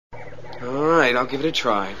All right, I'll give it a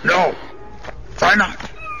try. No. Try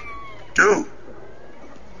not. Do.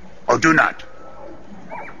 Or do not.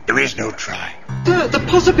 There is no try. The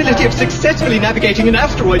possibility of successfully navigating an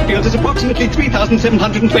asteroid field is approximately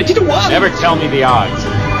 3,720 to 1. Never tell me the odds.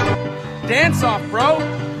 Dance off, bro.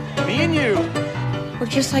 Me and you. We're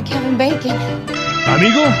just like Kevin Bacon.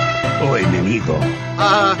 Amigo o enemigo?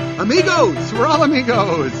 Amigos! We're all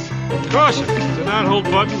amigos! Caution, do not hold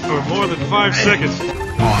button for more than 5 seconds.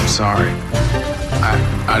 Oh, I'm sorry.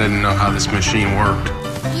 I didn't know how this machine worked.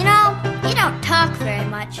 You know, you don't talk very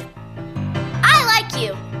much. I like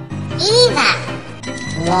you. Eva.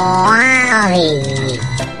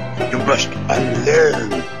 You must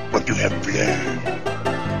unlearn what you have learned.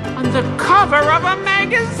 On the cover of a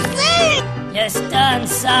magazine! Your stunned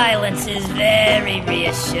silence is very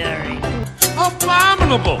reassuring.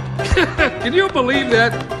 Abominable! Can you believe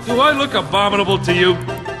that? Do I look abominable to you?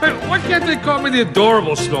 Hey, why can't they call me the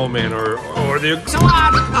adorable snowman or the... So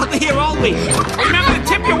I'll be here all week. Remember to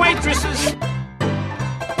tip your waitresses.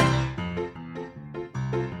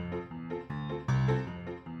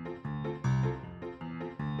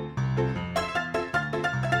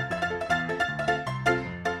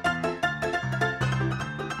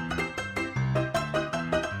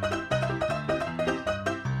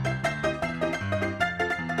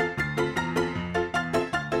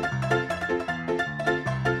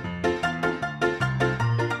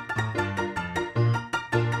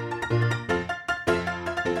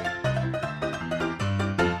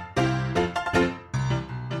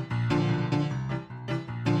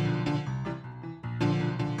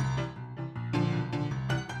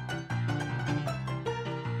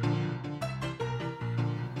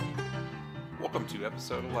 Welcome to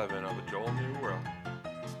episode 11 of A Joel New World.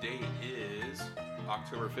 Today is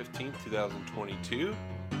October 15th, 2022.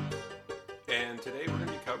 And today we're going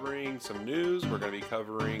to be covering some news. We're going to be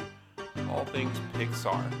covering all things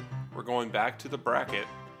Pixar. We're going back to the bracket.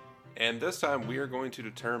 And this time we are going to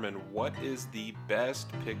determine what is the best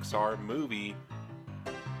Pixar movie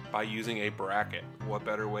by using a bracket. What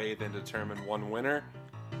better way than to determine one winner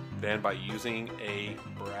than by using a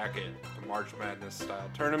bracket? A March Madness style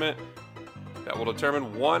tournament that will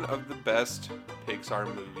determine one of the best Pixar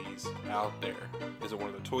movies out there. Is it one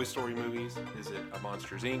of the Toy Story movies? Is it a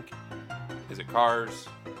Monsters, Inc.? Is it Cars?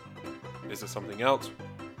 Is it something else?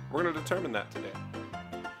 We're going to determine that today.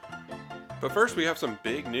 But first we have some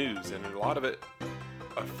big news, and a lot of it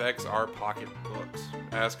affects our pocketbooks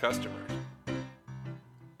as customers.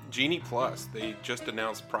 Genie Plus, they just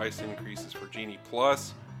announced price increases for Genie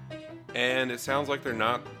Plus, and it sounds like they're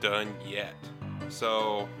not done yet.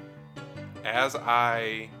 So as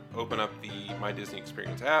I open up the My Disney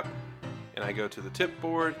Experience app and I go to the tip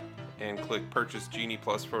board and click Purchase Genie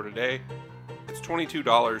Plus for today, it's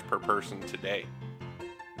 $22 per person today.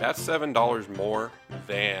 That's $7 more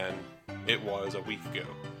than it was a week ago.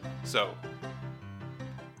 So,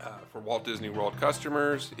 for Walt Disney World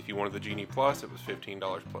customers, if you wanted the Genie Plus, it was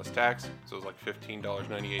 $15 plus tax, so it was like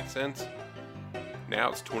 $15.98. Now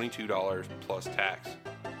it's $22 plus tax.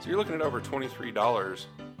 So you're looking at over $23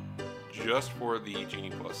 just for the Genie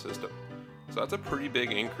Plus system. So that's a pretty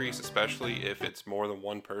big increase, especially if it's more than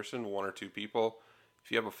one person, one or two people.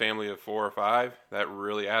 If you have a family of 4 or 5, that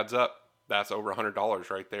really adds up. That's over $100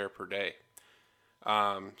 right there per day.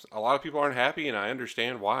 A lot of people aren't happy, and I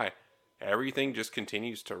understand why. Everything just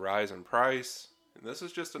continues to rise in price, and this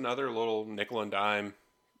is just another little nickel and dime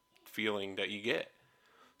feeling that you get.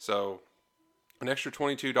 So an extra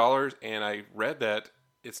 $22, and I read that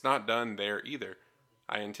it's not done there either.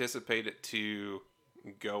 I anticipate it to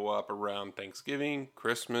go up around Thanksgiving,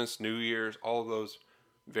 Christmas, New Year's, all of those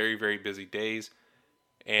very, very busy days.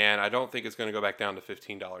 And I don't think it's going to go back down to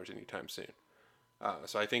 $15 anytime soon.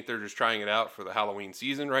 So I think they're just trying it out for the Halloween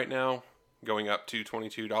season right now, going up to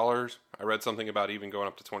 $22. I read something about even going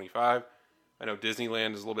up to $25. I know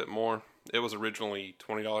Disneyland is a little bit more. It was originally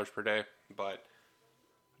 $20 per day, but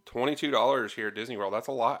 $22 here at Disney World, that's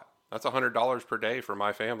a lot. That's $100 per day for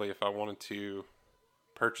my family if I wanted to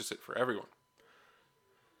purchase it for everyone.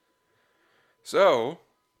 So,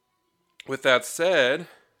 with that said,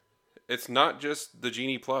 it's not just the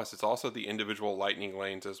Genie Plus, it's also the individual Lightning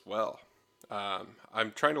lanes as well.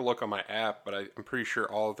 I'm trying to look on my app, but I'm pretty sure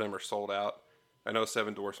all of them are sold out. I know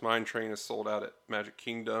Seven Dwarfs Mine Train is sold out at Magic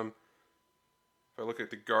Kingdom. If I look at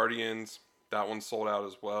the Guardians, that one's sold out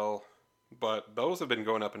as well. But those have been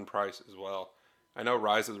going up in price as well. I know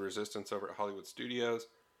Rise of the Resistance over at Hollywood Studios,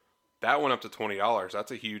 that went up to $20.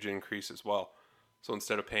 That's a huge increase as well. So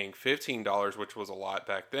instead of paying $15, which was a lot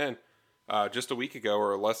back then, just a week ago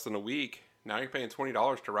or less than a week, now you're paying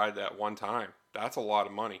 $20 to ride that one time. That's a lot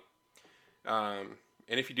of money.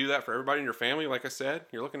 And if you do that for everybody in your family, like I said,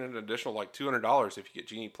 you're looking at an additional like $200 if you get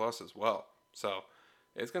Genie Plus as well. So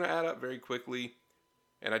it's going to add up very quickly.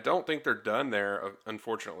 And I don't think they're done there,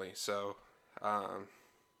 unfortunately. So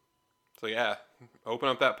yeah, open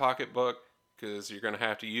up that pocketbook because you're going to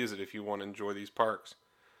have to use it if you want to enjoy these parks.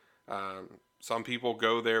 Some people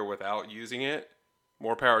go there without using it.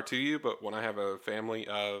 More power to you. But when I have a family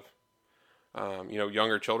of,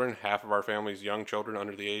 younger children, half of our family's young children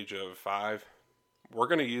under the age of 5, we're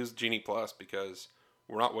going to use Genie Plus because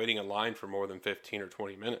we're not waiting in line for more than 15 or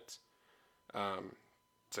 20 minutes.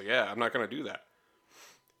 So yeah, I'm not going to do that.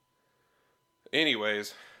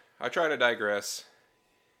 Anyways, I try to digress.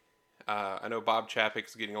 I know Bob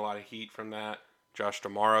Chapek's getting a lot of heat from that. Josh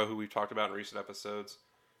D'Amaro, who we've talked about in recent episodes,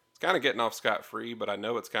 is kind of getting off scot-free, but I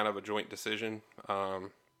know it's kind of a joint decision.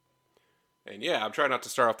 And yeah, I'm trying not to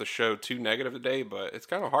start off the show too negative today, but it's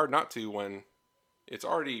kind of hard not to when it's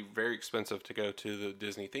already very expensive to go to the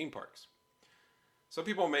Disney theme parks. Some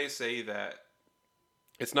people may say that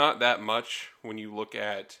it's not that much when you look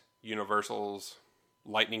at Universal's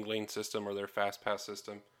Lightning Lane system or their Fast Pass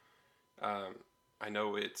system. I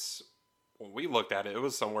know when we looked at it, it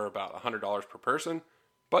was somewhere about $100 per person,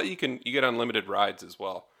 but you get unlimited rides as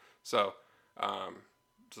well. So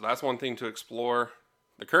that's one thing to explore.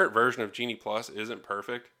 The current version of Genie Plus isn't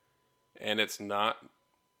perfect, and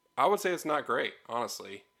I would say it's not great,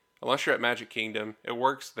 honestly. Unless you're at Magic Kingdom, it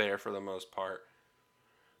works there for the most part.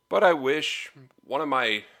 But I wish, one of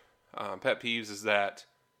my pet peeves is that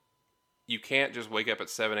you can't just wake up at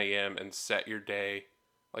 7 a.m. and set your day.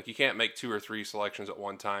 Like, you can't make 2 or 3 selections at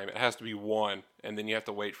one time. It has to be one, and then you have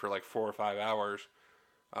to wait for like 4 or 5 hours,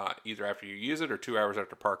 either after you use it or 2 hours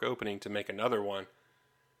after park opening to make another one.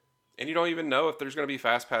 And you don't even know if there's going to be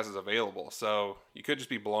Fast Passes available. So you could just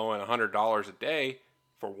be blowing $100 a day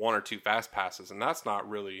for 1 or 2 Fast Passes, and that's not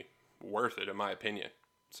really worth it, in my opinion.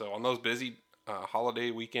 So on those busy holiday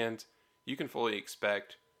weekends, you can fully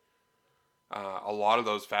expect a lot of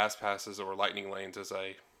those Fast Passes, or Lightning Lanes as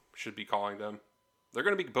I should be calling them, they're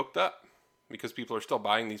going to be booked up because people are still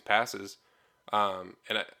buying these passes. And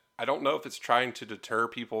I don't know if it's trying to deter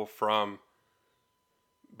people from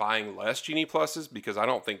buying less Genie Pluses, because I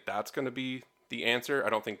don't think that's going to be the answer. I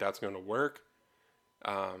don't think that's going to work.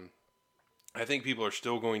 I think people are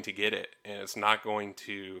still going to get it, and it's not going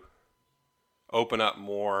to open up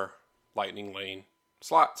more Lightning Lane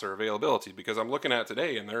slots or availability, because I'm looking at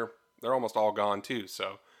today and they're almost all gone too.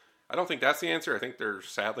 So I don't think that's the answer. I think they're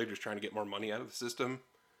sadly just trying to get more money out of the system.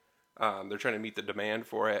 They're trying to meet the demand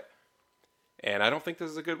for it, and I don't think this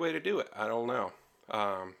is a good way to do it. I don't know.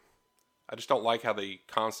 I just don't like how they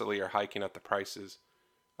constantly are hiking up the prices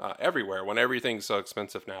everywhere when everything's so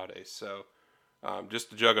expensive nowadays. So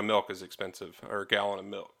just a jug of milk is expensive, or a gallon of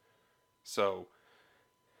milk. So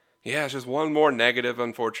yeah, it's just one more negative,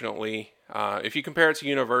 unfortunately. If you compare it to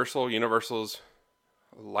Universal's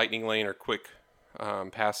Lightning Lane or Quick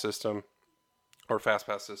Pass system, or Fast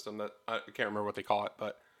Pass system, that I can't remember what they call it,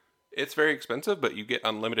 but it's very expensive, but you get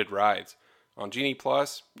unlimited rides. On Genie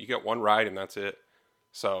Plus, you get 1 ride and that's it.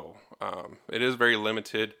 So it is very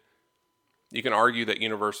limited. You can argue that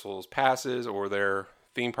Universal's passes or their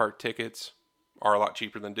theme park tickets are a lot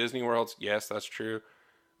cheaper than Disney World's. Yes, that's true.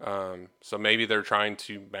 So maybe they're trying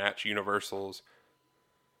to match Universal's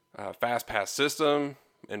Fast Pass system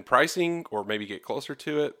in pricing, or maybe get closer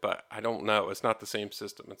to it, but I don't know. It's not the same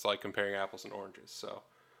system. It's like comparing apples and oranges. So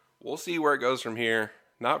we'll see where it goes from here.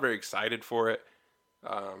 Not very excited for it,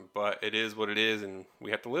 but it is what it is, and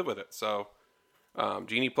we have to live with it. So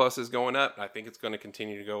Genie Plus is going up. I think it's going to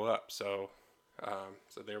continue to go up. So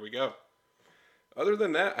there we go. Other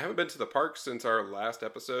than that, I haven't been to the park since our last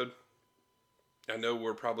episode. I know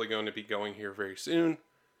we're probably going to be going here very soon.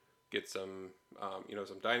 Get some,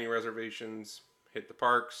 some dining reservations, hit the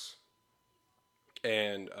parks,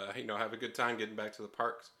 and, have a good time getting back to the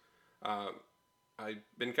parks. I've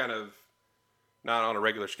been kind of not on a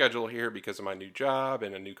regular schedule here because of my new job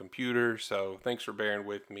and a new computer, so thanks for bearing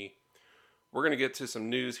with me. We're going to get to some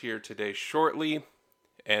news here today shortly,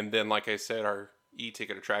 and then, like I said, our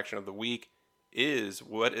e-ticket attraction of the week is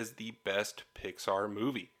what is the best Pixar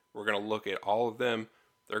movie. We're going to look at all of them.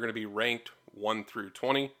 They're going to be ranked 1 through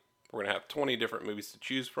 20. We're going to have 20 different movies to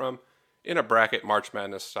choose from in a bracket March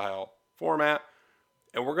Madness style format,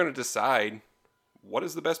 and we're going to decide what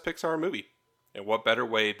is the best Pixar movie, and what better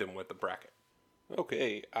way than with the bracket.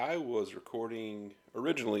 Okay, I was recording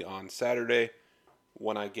originally on Saturday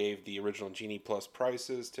when I gave the original Genie Plus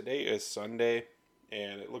prices. Today is Sunday,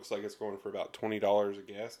 and it looks like it's going for about $20 a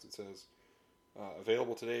guest. It says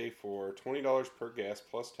available today for $20 per guest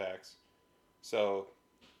plus tax. So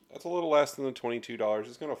That's a little less than the $22.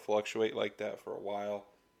 It's going to fluctuate like that for a while.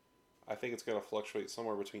 I think it's going to fluctuate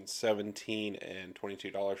somewhere between $17 and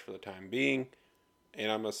 $22 for the time being.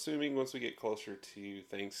 And I'm assuming once we get closer to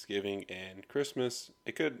Thanksgiving and Christmas,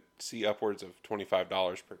 it could see upwards of $25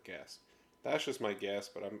 per guest. That's just my guess,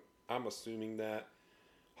 but I'm assuming that.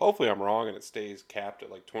 Hopefully I'm wrong and it stays capped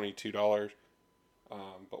at like $22.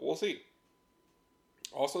 But we'll see.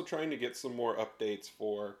 Also trying to get some more updates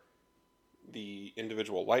for the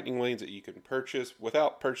individual lightning lanes that you can purchase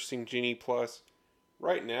without purchasing Genie Plus.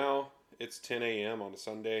 Right now, it's 10 a.m. on a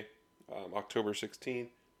Sunday, October 16th.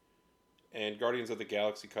 And Guardians of the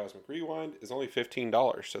Galaxy Cosmic Rewind is only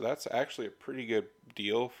 $15. So that's actually a pretty good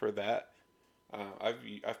deal for that.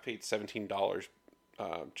 I've paid $17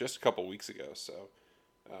 just a couple weeks ago. So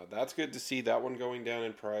that's good to see that one going down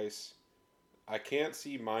in price. I can't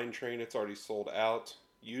see Mine Train. It's already sold out.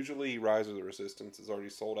 Usually Rise of the Resistance is already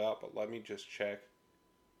sold out, but let me just check.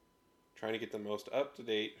 Trying to get the most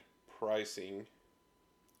up-to-date pricing.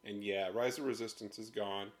 And yeah, Rise of Resistance is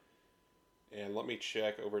gone. And let me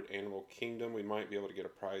check over at Animal Kingdom. We might be able to get a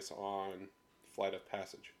price on Flight of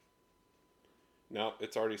Passage. No,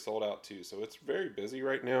 it's already sold out too. So it's very busy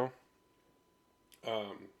right now.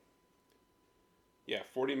 Yeah,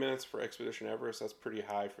 40 minutes for Expedition Everest. That's pretty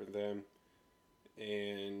high for them.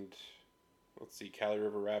 And let's see, Cali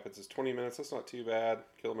River Rapids is 20 minutes. That's not too bad.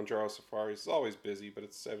 Kilimanjaro Safari is always busy, but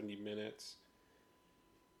it's 70 minutes.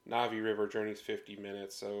 Navi River Journey is 50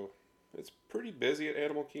 minutes. So it's pretty busy at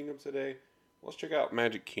Animal Kingdom today. Let's check out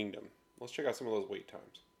Magic Kingdom. Let's check out some of those wait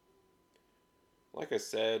times. Like I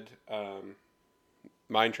said,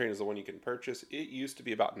 Mine Train is the one you can purchase. It used to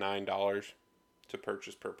be about $9 to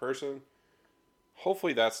purchase per person.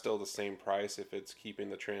 Hopefully that's still the same price if it's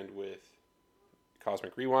keeping the trend with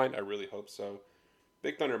Cosmic Rewind. I really hope so.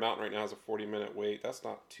 Big Thunder Mountain right now is a 40-minute wait. That's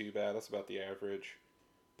not too bad. That's about the average.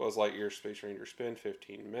 Buzz Lightyear Space Ranger Spin,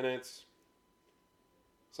 15 minutes.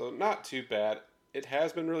 So not too bad. It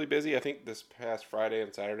has been really busy. I think this past Friday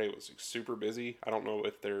and Saturday was super busy. I don't know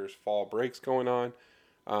if there's fall breaks going on.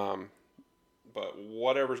 But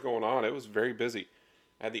whatever's going on, it was very busy.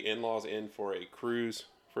 I had the in-laws in for a cruise,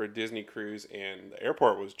 for a Disney cruise, and the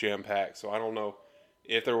airport was jam-packed. So I don't know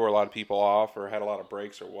if there were a lot of people off or had a lot of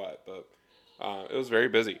breaks or what. But it was very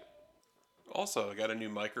busy. Also, I got a new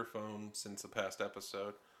microphone since the past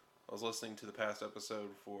episode. I was listening to the past episode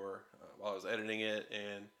for while I was editing it,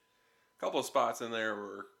 and a couple of spots in there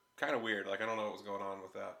were kind of weird. Like, I don't know what was going on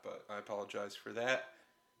with that, but I apologize for that.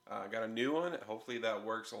 I got a new one. Hopefully that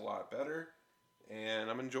works a lot better, and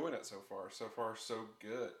I'm enjoying it so far. So far, so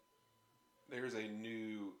good. There's a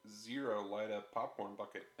new Zero light-up popcorn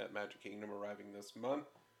bucket at Magic Kingdom arriving this month.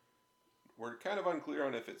 We're kind of unclear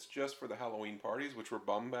on if it's just for the Halloween parties, which we're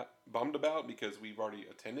bummed about because we've already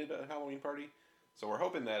attended a Halloween party. So we're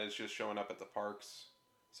hoping that it's just showing up at the parks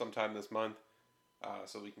sometime this month.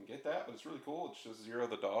 So we can get that, but it's really cool. It's just Zero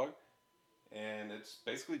the dog, and it's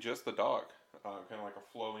basically just the dog. Kind of like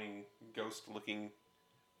a flowing, ghost-looking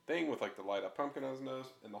thing with like the light-up pumpkin on his nose,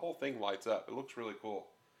 and the whole thing lights up. It looks really cool.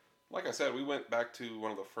 Like I said, we went back to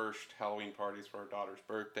one of the first Halloween parties for our daughter's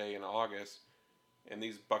birthday in August, and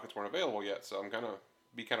these buckets weren't available yet, so I'm going to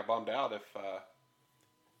be kind of bummed out if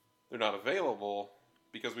they're not available,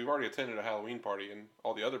 because we've already attended a Halloween party, and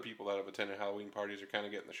all the other people that have attended Halloween parties are kind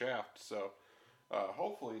of getting the shaft. So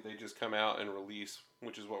hopefully they just come out and release,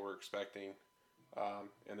 which is what we're expecting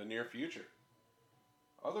in the near future.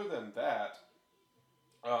 Other than that,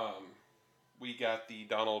 we got the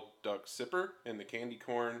Donald Duck Sipper in the candy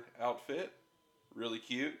corn outfit. Really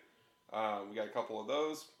cute. We got a couple of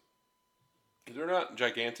those. They're not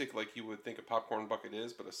gigantic like you would think a popcorn bucket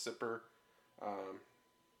is, but a sipper.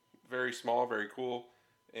 Very small, very cool.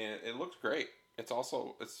 And it looks great. It's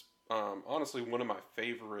honestly one of my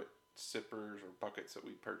favorite sippers or buckets that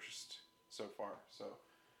we purchased so far. So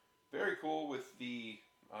very cool with the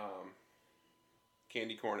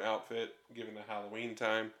candy corn outfit given the Halloween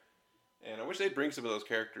time. And I wish they'd bring some of those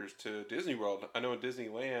characters to Disney World. I know in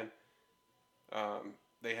Disneyland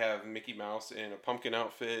they have Mickey Mouse in a pumpkin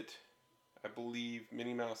outfit. I believe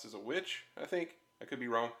Minnie Mouse is a witch, I think. I could be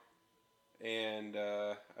wrong. And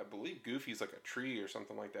I believe Goofy's like a tree or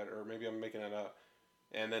something like that. Or maybe I'm making that up.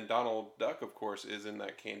 And then Donald Duck, of course, is in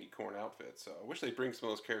that candy corn outfit. So I wish they'd bring some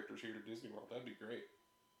of those characters here to Disney World. That'd be great.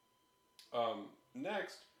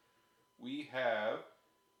 Next, we have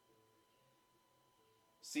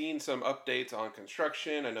seen some updates on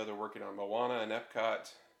construction. I know they're working on Moana and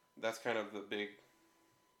Epcot. That's kind of the big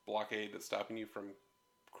blockade that's stopping you from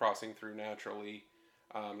crossing through naturally.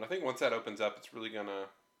 I think once that opens up, it's really going to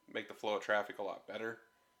make the flow of traffic a lot better.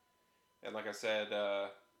 And like I said,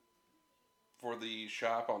 for the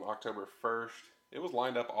shop on October 1st. It was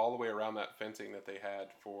lined up all the way around that fencing that they had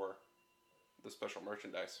for the special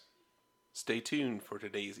merchandise. Stay tuned for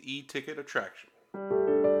today's e-ticket attraction.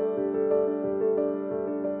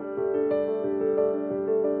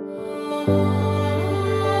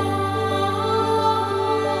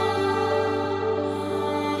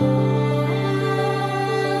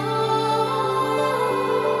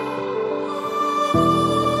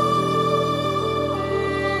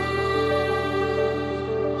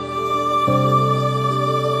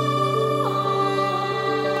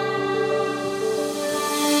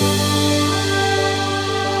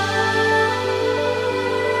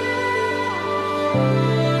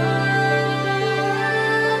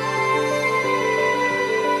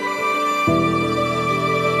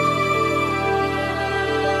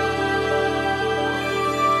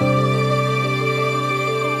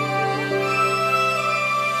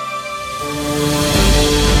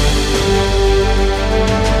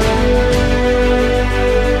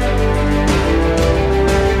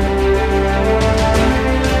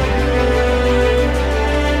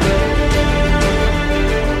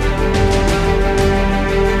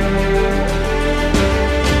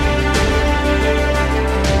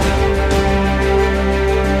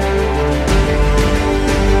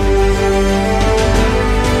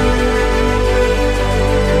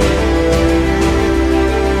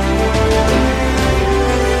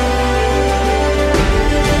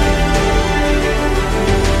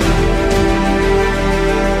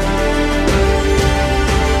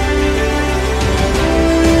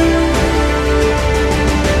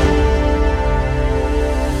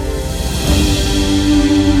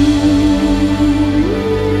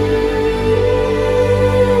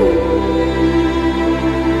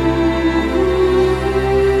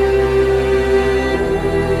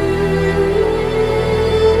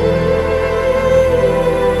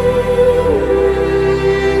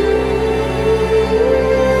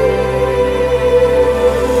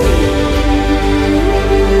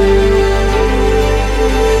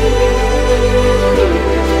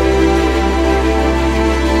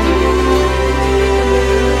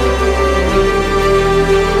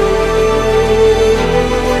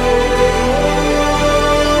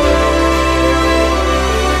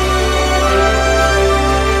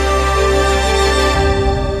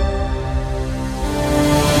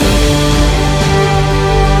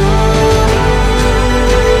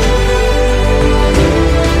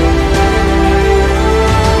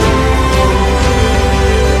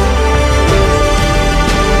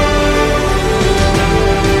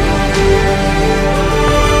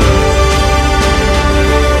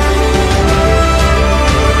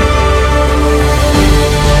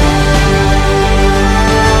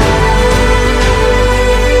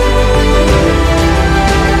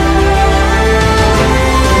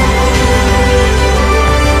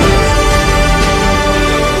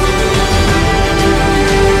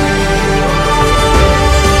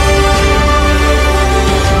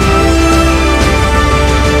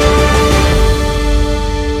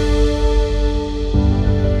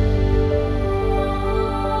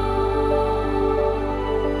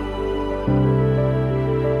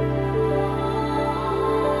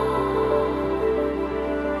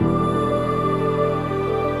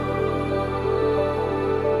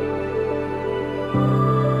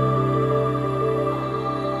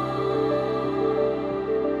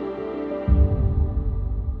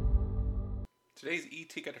 Today's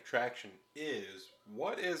e-ticket attraction is,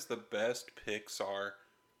 what is the best Pixar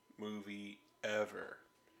movie ever?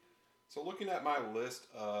 So looking at my list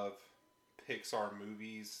of Pixar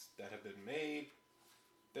movies that have been made,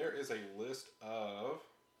 there is a list of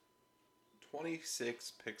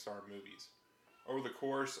 26 Pixar movies over the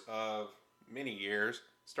course of many years,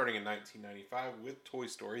 starting in 1995 with Toy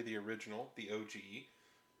Story, the original, the OG,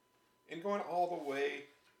 and going all the way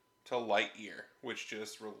to Lightyear, which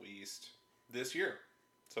just released this year,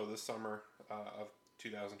 so this summer of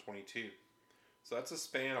 2022. So that's a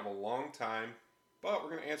span of a long time, but we're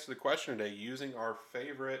going to answer the question today using our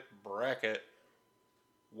favorite bracket.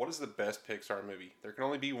 What is the best Pixar movie? There can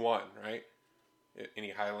only be one, right? Any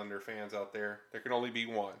Highlander fans out there? There can only be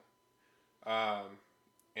one.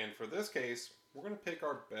 And for this case, we're going to pick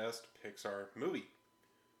our best Pixar movie.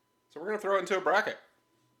 So we're going to throw it into a bracket.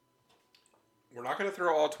 We're not going to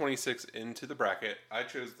throw all 26 into the bracket. I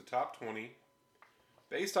chose the top 20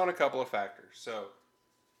 based on a couple of factors. So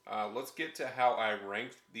let's get to how I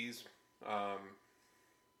ranked these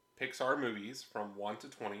Pixar movies from 1 to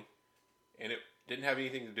 20. And it didn't have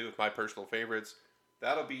anything to do with my personal favorites.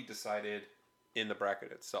 That'll be decided in the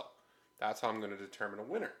bracket itself. That's how I'm going to determine a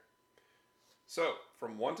winner. So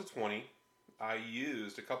from 1 to 20, I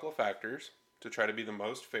used a couple of factors to try to be the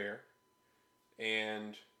most fair.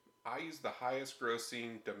 And I used the highest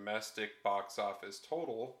grossing domestic box office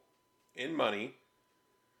total in money,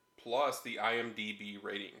 plus the IMDb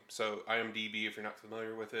rating. So IMDb, if you're not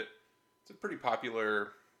familiar with it, it's a pretty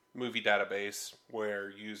popular movie database where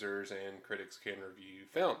users and critics can review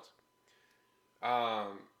films.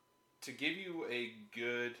 To give you a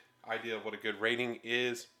good idea of what a good rating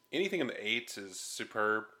is, anything in the 8s is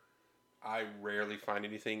superb. I rarely find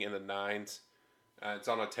anything in the 9s. It's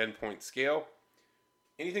on a 10-point scale.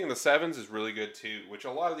 Anything in the 7s is really good too, which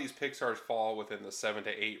a lot of these Pixars fall within the 7 to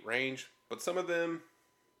 8 range, but some of them,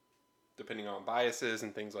 depending on biases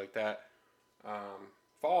and things like that,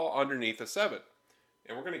 fall underneath a 7.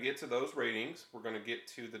 And we're going to get to those ratings. We're going to get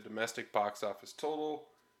to the domestic box office total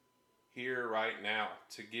here right now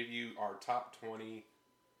to give you our top 20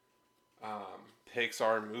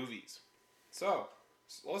 Pixar movies. So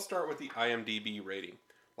let's start with the IMDb rating.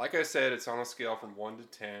 Like I said, it's on a scale from 1 to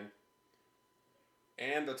 10.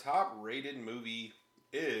 And the top rated movie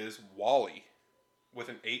is WALL-E with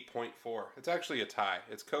an 8.4. It's actually a tie.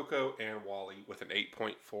 It's Coco and WALL-E with an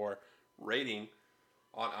 8.4 rating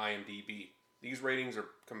on IMDb. These ratings are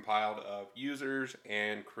compiled of users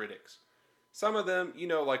and critics. Some of them,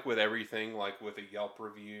 like with everything, like with a Yelp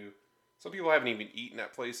review, some people haven't even eaten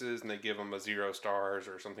at places and they give them a 0 stars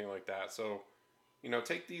or something like that. So,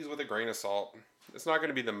 take these with a grain of salt. It's not going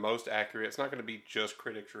to be the most accurate. It's not going to be just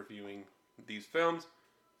critics reviewing these films,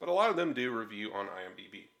 but a lot of them do review on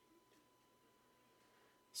IMDb.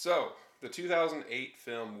 So, the 2008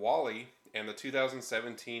 film WALL-E and the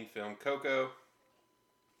 2017 film Coco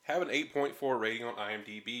have an 8.4 rating on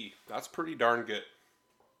IMDb. That's pretty darn good.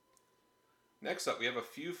 Next up, we have a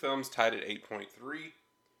few films tied at 8.3.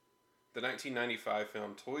 The 1995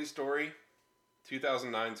 film Toy Story,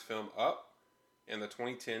 2009's film Up, and the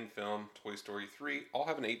 2010 film Toy Story 3 all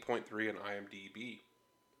have an 8.3 on IMDb.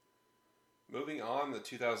 Moving on, the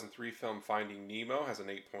 2003 film Finding Nemo has an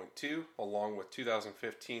 8.2, along with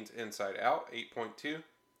 2015's Inside Out, 8.2.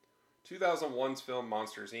 2001's film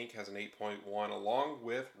Monsters, Inc. has an 8.1, along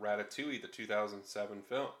with Ratatouille, the 2007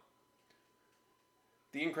 film.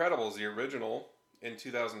 The Incredibles, the original, in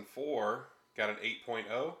 2004, got an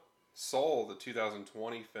 8.0. Soul, the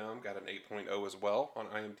 2020 film, got an 8.0 as well on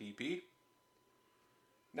IMDb.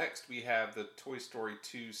 Next, we have the Toy Story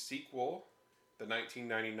 2 sequel, the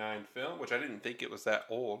 1999 film, which I didn't think it was that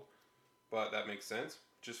old, but that makes sense.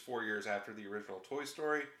 Just 4 years after the original Toy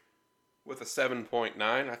Story, with a 7.9.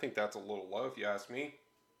 I think that's a little low if you ask me.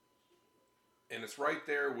 And it's right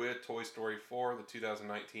there with Toy Story 4, the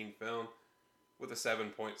 2019 film, with a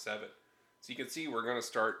 7.7. So you can see we're going to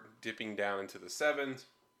start dipping down into the 7s.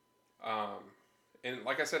 And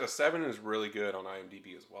like I said, a 7 is really good on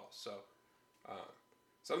IMDb as well. So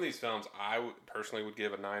some of these films I personally would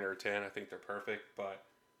give a 9 or a 10. I think they're perfect, but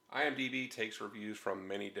IMDb takes reviews from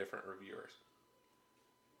many different reviewers.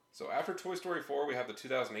 So after Toy Story 4, we have the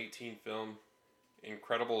 2018 film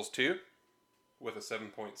Incredibles 2 with a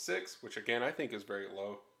 7.6, which again I think is very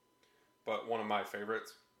low, but one of my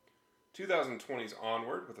favorites. 2020's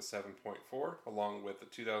Onward with a 7.4, along with the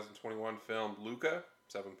 2021 film Luca,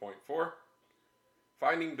 7.4.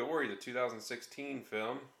 Finding Dory, the 2016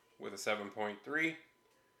 film, with a 7.3.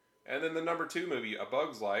 And then the number 2 movie, A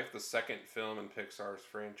Bug's Life, the second film in Pixar's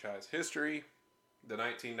franchise history, the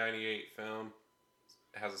 1998 film,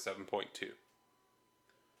 has a 7.2.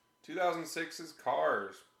 2006's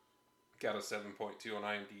Cars got a 7.2 on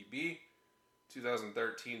IMDb.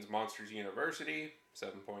 2013's Monsters University,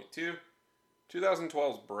 7.2.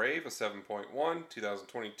 2012's Brave, a 7.1.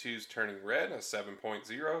 2022's Turning Red, a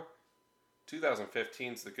 7.0.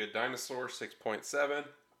 2015's The Good Dinosaur, 6.7.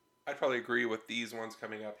 I'd probably agree with these ones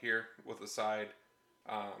coming up here with aside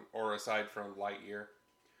from Lightyear.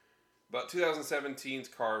 But 2017's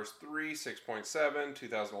Cars 3, 6.7.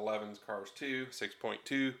 2011's Cars 2,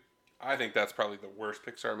 6.2. I think that's probably the worst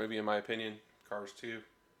Pixar movie in my opinion, Cars 2.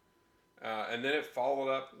 And then it followed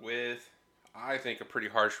up with, I think, a pretty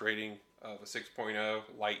harsh rating of a 6.0,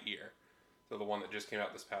 Lightyear. So the one that just came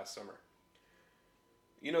out this past summer.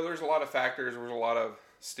 There's a lot of factors. There was a lot of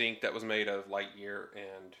stink that was made of Lightyear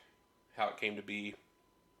and how it came to be.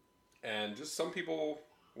 And just some people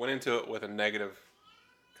went into it with a negative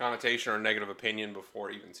connotation or negative opinion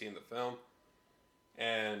before even seeing the film.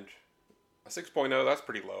 And a 6.0, that's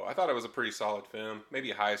pretty low. I thought it was a pretty solid film.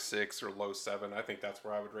 Maybe a high 6 or low 7. I think that's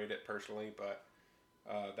where I would rate it personally. But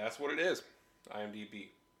that's what it is. IMDb.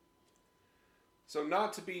 So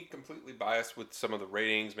not to be completely biased with some of the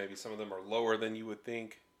ratings. Maybe some of them are lower than you would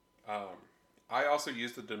think. I also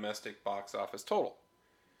used the domestic box office total.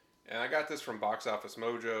 And I got this from Box Office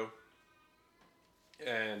Mojo.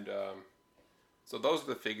 And So those are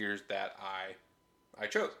the figures that I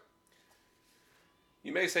chose.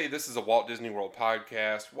 You may say this is a Walt Disney World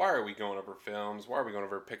podcast. Why are we going over films? Why are we going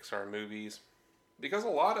over Pixar movies? Because a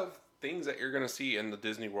lot of things that you're going to see in the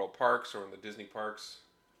Disney World parks or in the Disney parks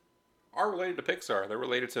are related to Pixar. They're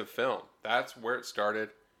related to film. That's where it started.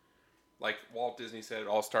 Like Walt Disney said, it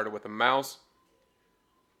all started with a mouse.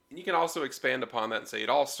 And you can also expand upon that and say it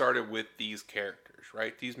all started with these characters,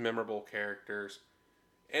 right? These memorable characters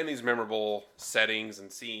and these memorable settings and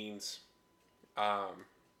scenes.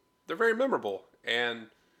 They're very memorable. And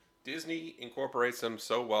Disney incorporates them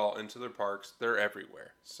so well into their parks, they're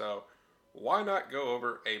everywhere. So why not go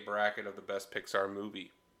over a bracket of the best Pixar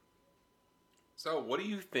movie? So what do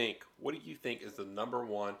you think? What do you think is the number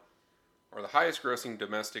one or the highest grossing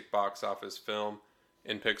domestic box office film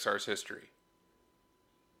in Pixar's history?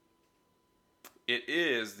 It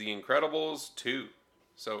is The Incredibles 2.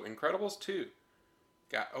 So Incredibles 2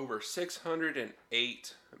 got over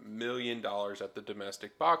 $608 million at the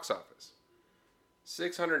domestic box office.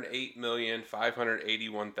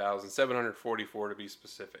 608,581,744 to be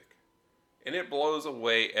specific. And it blows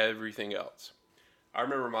away everything else. I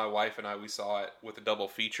remember my wife and I, we saw it with a double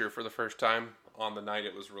feature for the first time. On the night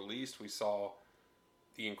it was released, we saw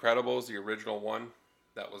The Incredibles, the original one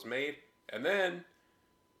that was made. And then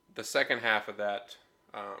the second half of that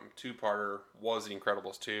two-parter was The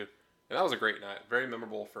Incredibles 2. And that was a great night. Very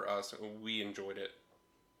memorable for us. And we enjoyed it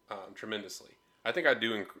tremendously. I think I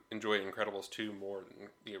do enjoy Incredibles 2 more than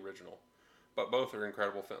the original. But both are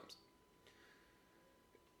incredible films.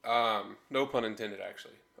 No pun intended,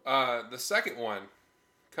 actually. The second one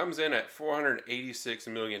comes in at $486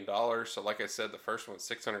 million. So like I said, the first one was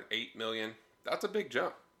 $608 million. That's a big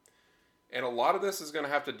jump. And a lot of this is going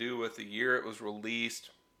to have to do with the year it was released.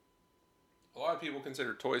 A lot of people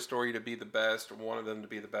consider Toy Story to be the best, or one of them to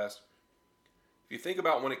be the best. If you think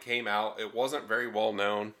about when it came out, it wasn't very well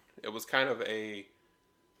known. It was kind of a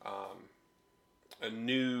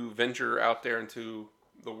new venture out there into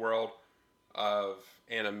the world of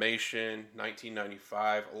animation.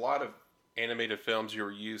 1995, a lot of animated films you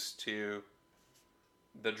were used to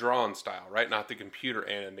the drawn style, right? Not the computer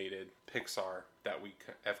animated Pixar that we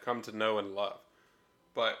have come to know and love.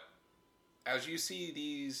 But as you see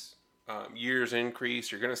these years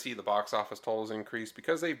increase, you're going to see the box office totals increase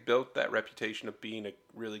because they've built that reputation of being a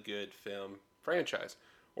really good film franchise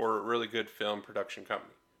or a really good film production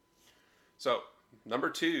company. So, number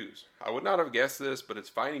 2s. I would not have guessed this, but it's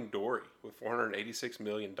Finding Dory with $486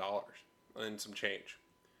 million and some change.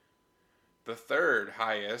 The third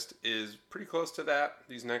highest is pretty close to that,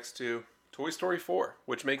 these next two. Toy Story 4,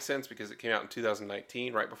 which makes sense because it came out in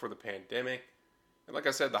 2019, right before the pandemic. And like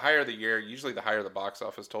I said, the higher the year, usually the higher the box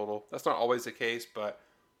office total. That's not always the case, but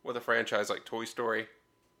with a franchise like Toy Story,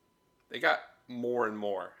 they got more and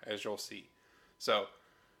more, as you'll see. So,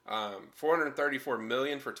 $434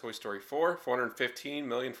 million for Toy Story 4, $415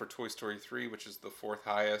 million for Toy Story 3, which is the fourth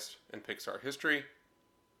highest in Pixar history.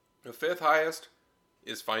 The fifth highest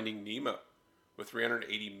is Finding Nemo with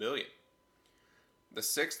 $380 million. The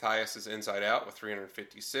sixth highest is Inside Out with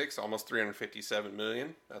 $356, almost $357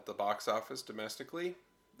 million at the box office domestically.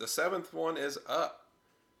 The seventh one is Up,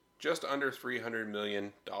 just under $300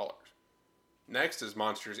 million. Next is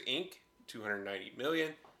Monsters, Inc., $290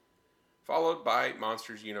 million, followed by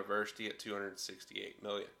Monsters University at $268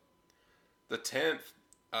 million. The 10th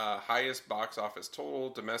highest box office total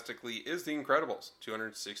domestically is The Incredibles,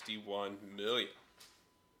 $261 million.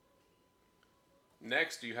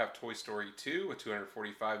 Next, you have Toy Story 2 with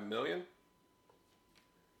 $245 million.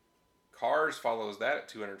 Cars follows that at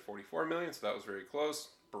 $244 million, so that was very close.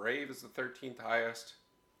 Brave is the 13th highest.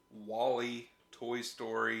 WALL-E, Toy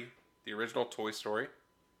Story, the original Toy Story,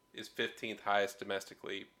 is 15th highest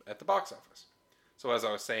domestically at the box office. So as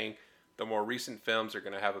I was saying, the more recent films are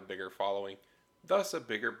going to have a bigger following, thus a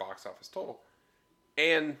bigger box office total.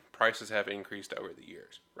 And prices have increased over the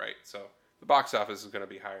years, right? So the box office is going to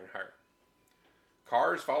be higher and higher.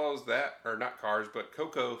 Cars follows that, or not Cars, but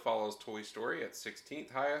Coco follows Toy Story at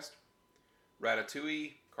 16th highest.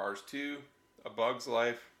 Ratatouille, Cars 2, A Bug's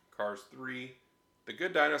Life, Cars 3, The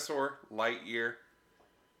Good Dinosaur, Lightyear,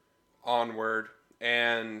 Onward,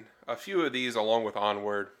 and a few of these along with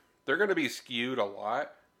Onward, they're going to be skewed a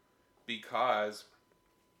lot because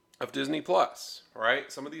of Disney Plus, right?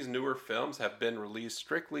 Some of these newer films have been released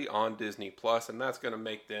strictly on Disney Plus, and that's going to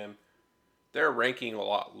make them, they're ranking a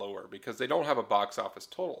lot lower because they don't have a box office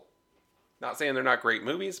total. Not saying they're not great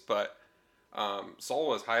movies, but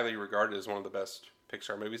Soul is highly regarded as one of the best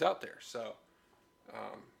Pixar movies out there. So,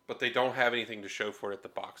 but they don't have anything to show for it at the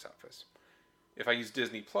box office. If I use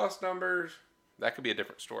Disney Plus numbers, that could be a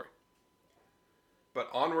different story. But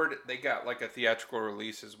Onward, they got like a theatrical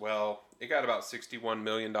release as well. It got about $61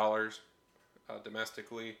 million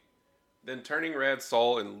domestically. Then Turning Red,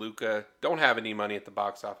 Soul, and Luca don't have any money at the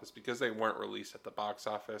box office because they weren't released at the box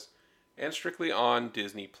office and strictly on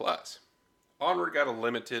Disney+. Onward got a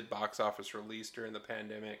limited box office release during the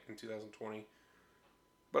pandemic in 2020,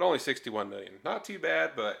 but only $61 million. Not too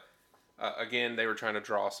bad, but again, they were trying to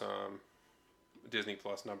draw some Disney+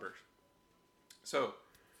 numbers. So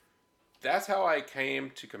that's how I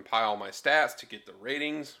came to compile my stats to get the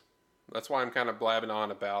ratings. That's why I'm kind of blabbing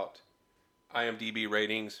on about IMDb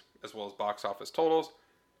ratings as well as box office totals.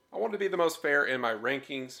 I want to be the most fair in my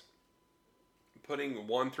rankings, putting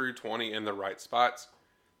 1 through 20 in the right spots.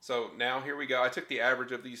 So now here we go. I took the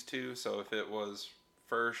average of these two. So if it was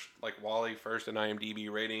first, like Wall-E first in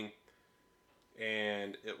IMDb rating,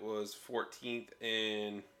 and it was 14th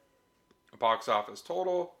in box office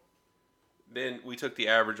total, then we took the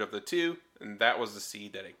average of the two, and that was the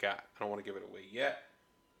seed that it got. I don't want to give it away yet,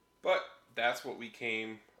 but that's what we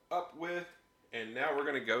came up with. And now we're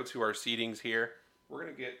going to go to our seedings here. We're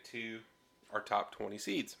going to get to our top 20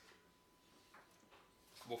 seeds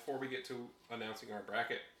before we get to announcing our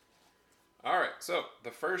bracket. All right, so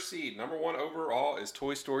the first seed, number 1 overall, is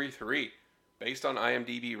Toy Story 3. Based on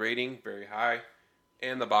IMDb rating, very high.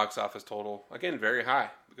 And the box office total, again, very high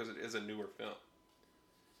because it is a newer film.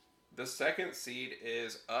 The second seed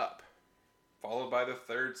is Up, followed by the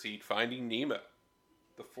third seed, Finding Nemo.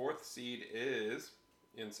 The fourth seed is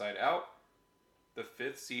Inside Out. The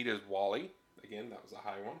fifth seed is Wall-E. Again, that was a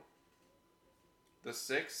high one. The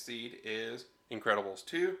sixth seed is Incredibles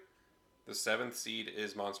 2. The seventh seed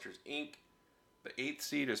is Monsters, Inc. The eighth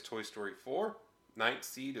seed is Toy Story 4. Ninth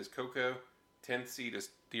seed is Coco. 10th seed is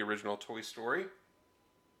the original Toy Story.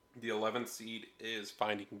 The 11th seed is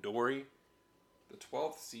Finding Dory. The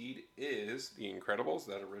 12th seed is The Incredibles,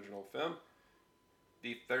 that original film.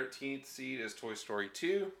 The 13th seed is Toy Story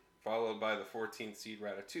 2, followed by the 14th seed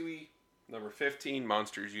Ratatouille. Number 15,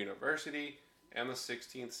 Monsters University. And the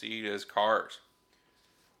 16th seed is Cars.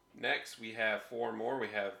 Next, we have 4 more. We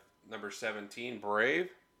have number 17, Brave.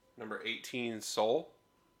 Number 18, Soul.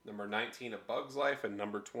 Number 19, A Bug's Life. And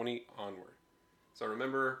number 20, Onward. So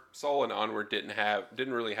remember, Soul and Onward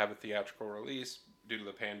didn't really have a theatrical release due to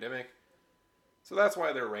the pandemic. So that's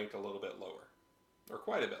why they're ranked a little bit lower. Or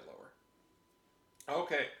quite a bit lower.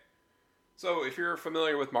 Okay. So if you're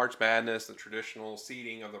familiar with March Madness, the traditional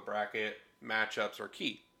seeding of the bracket, matchups are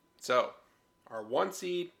key. So our 1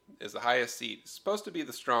 seed is the highest seed. It's supposed to be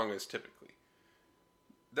the strongest typically.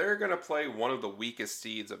 They're going to play one of the weakest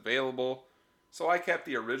seeds available. So I kept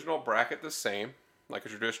the original bracket the same, like a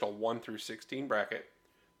traditional 1 through 16 bracket.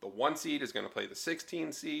 The 1 seed is going to play the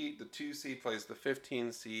 16 seed. The 2 seed plays the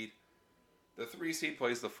 15 seed. The 3 seed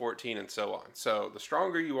plays the 14, and so on. So the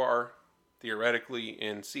stronger you are, theoretically,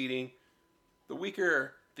 in seeding, the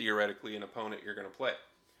weaker, theoretically, an opponent you're going to play.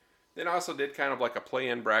 Then I also did kind of like a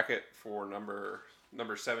play-in bracket for number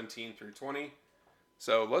 17 through 20.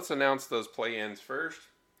 So let's announce those play-ins first.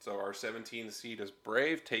 So our 17 seed is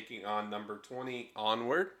Brave, taking on number 20,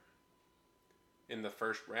 Onward, in the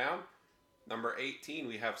first round. Number 18,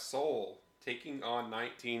 we have Soul, taking on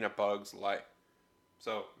 19, A Bug's Life.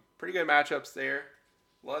 So pretty good matchups there.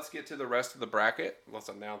 Let's get to the rest of the bracket. Let's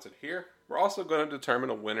announce it here. We're also going to determine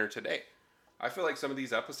a winner today. I feel like some of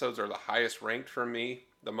these episodes are the highest ranked for me.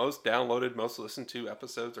 The most downloaded, most listened to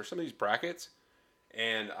episodes are some of these brackets.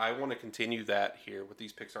 And I want to continue that here with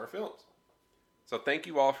these Pixar films. So thank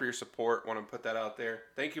you all for your support. I want to put that out there.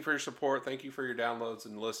 Thank you for your support. Thank you for your downloads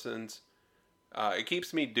and listens. It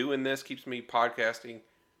keeps me doing this, keeps me podcasting,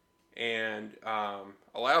 and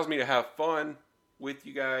allows me to have fun with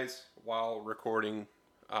you guys while recording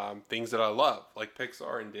things that I love, like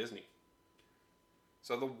Pixar and Disney.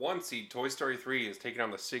 So the 1 seed, Toy Story 3, is taking on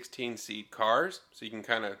the 16 seed Cars, so you can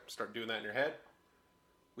kind of start doing that in your head.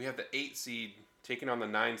 We have the 8 seed taking on the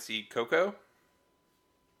 9 seed Coco.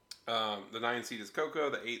 The 9 seed is Coco,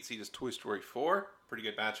 the 8 seed is Toy Story 4. Pretty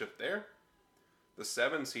good matchup there. The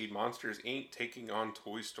 7 seed Monsters, Inc. taking on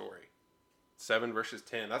Toy Story. 7 versus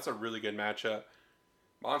 10. That's a really good matchup.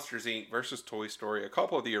 Monsters, Inc. versus Toy Story. A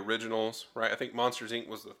couple of the originals, right? I think Monsters, Inc.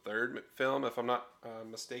 was the third film, if I'm not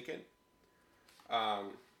mistaken.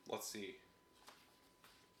 Let's see.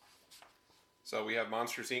 So we have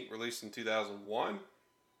Monsters, Inc. released in 2001.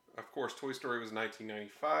 Of course, Toy Story was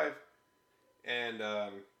 1995. And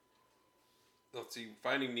let's see,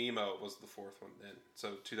 Finding Nemo was the fourth one then.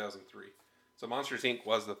 So 2003. So Monsters, Inc.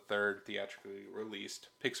 was the third theatrically released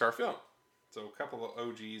Pixar film. So a couple of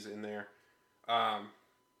OGs in there.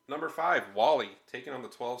 Number 5, Wall-E, taking on the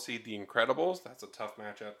 12 seed The Incredibles. That's a tough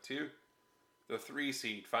matchup too. The 3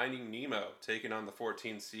 seed Finding Nemo taking on the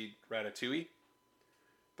 14 seed Ratatouille.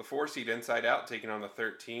 The 4 seed Inside Out taking on the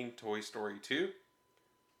 13 Toy Story 2.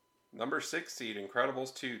 Number 6 seed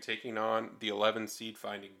Incredibles 2 taking on the 11 seed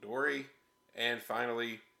Finding Dory. And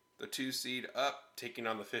finally, the 2 seed Up taking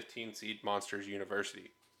on the 15 seed Monsters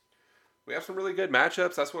University. We have some really good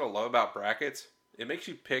matchups. That's what I love about brackets. It makes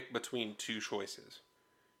you pick between 2 choices.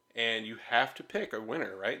 And you have to pick a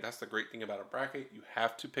winner, right? That's the great thing about a bracket. You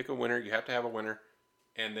have to pick a winner. You have to have a winner.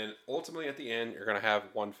 And then ultimately at the end, you're going to have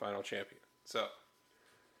one final champion. So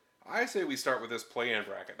I say we start with this play-in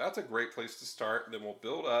bracket. That's a great place to start. Then we'll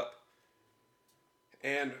build up.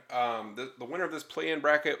 And the winner of this play-in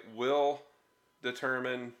bracket will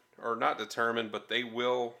determine, or not determine, but they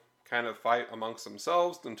will kind of fight amongst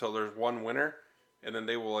themselves until there's one winner. And then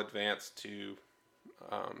they will advance to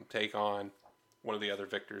take on one of the other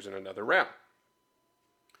victors in another round.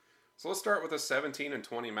 So let's start with a 17 and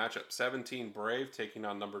 20 matchup. 17 Brave taking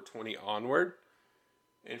on number 20 Onward.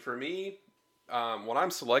 And for me, when I'm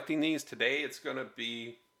selecting these today, it's going to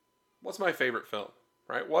be, what's my favorite film,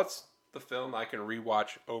 right? What's the film I can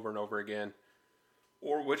rewatch over and over again?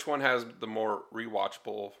 Or which one has the more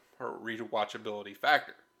rewatchable or rewatchability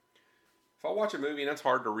factor? If I watch a movie and it's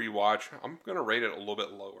hard to rewatch, I'm going to rate it a little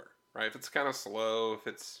bit lower, right? If it's kind of slow, if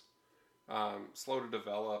it's slow to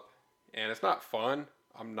develop, and it's not fun,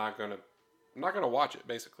 I'm not gonna watch it,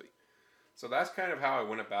 basically. So that's kind of how I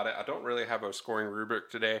went about it. I don't really have a scoring rubric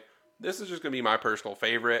today. This is just gonna be my personal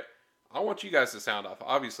favorite. I want you guys to sound off.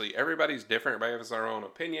 Obviously, everybody's different. Everybody has their own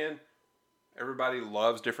opinion. Everybody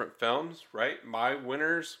loves different films, right? My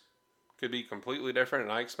winners could be completely different,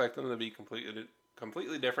 and I expect them to be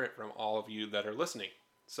completely different from all of you that are listening.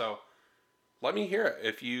 So let me hear it.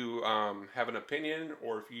 If you have an opinion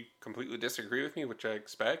or if you completely disagree with me, which I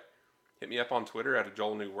expect, hit me up on Twitter at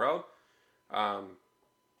 @JoelNewWorld.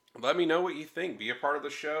 Let me know what you think. Be a part of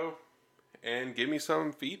the show and give me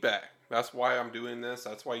some feedback. That's why I'm doing this.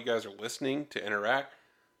 That's why you guys are listening, to interact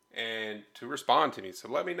and to respond to me. So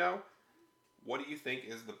let me know, what do you think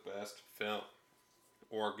is the best film?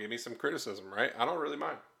 Or give me some criticism, right? I don't really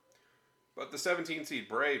mind. But the 17 seed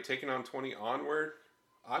Brave taking on 20 Onward,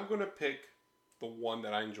 I'm going to pick the one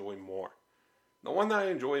that I enjoy more. The one that I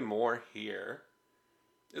enjoy more here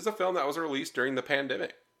is a film that was released during the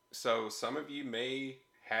pandemic. So some of you may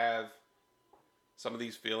have some of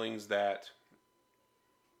these feelings that,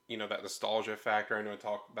 you know, that nostalgia factor. I know I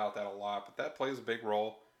talk about that a lot, but that plays a big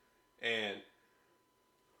role. And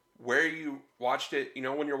where you watched it, you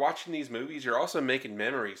know, when you're watching these movies, you're also making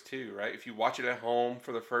memories too, right? If you watch it at home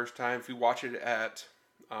for the first time, if you watch it at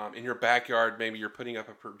in your backyard, maybe you're putting up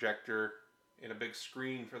a projector in a big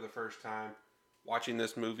screen for the first time, watching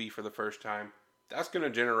this movie for the first time, that's going to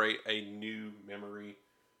generate a new memory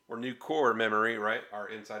or new core memory, right? Our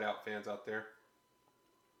Inside Out fans out there,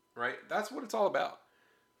 right? That's what it's all about.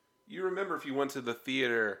 You remember if you went to the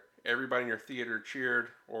theater, everybody in your theater cheered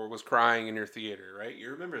or was crying in your theater, right?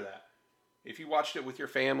 You remember that. If you watched it with your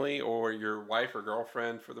family or your wife or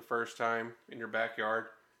girlfriend for the first time in your backyard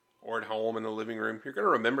or at home in the living room, you're going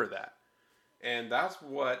to remember that. And that's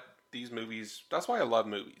what these movies, that's why I love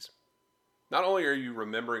movies. Not only are you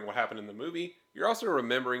remembering what happened in the movie, you're also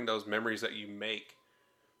remembering those memories that you make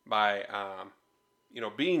by,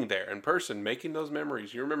 being there in person, making those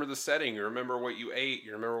memories. You remember the setting, you remember what you ate,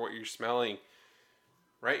 you remember what you're smelling,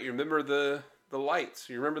 right? You remember the lights,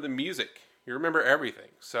 you remember the music, you remember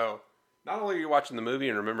everything. So not only are you watching the movie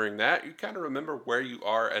and remembering that, you kind of remember where you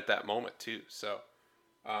are at that moment too. So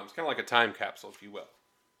it's kind of like a time capsule, if you will.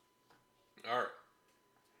 All right.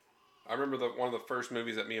 I remember one of the first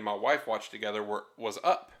movies that me and my wife watched together was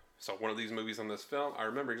Up. So one of these movies on this film, I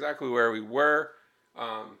remember exactly where we were,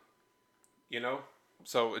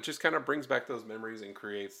 so it just kind of brings back those memories and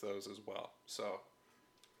creates those as well. So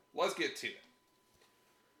let's get to it.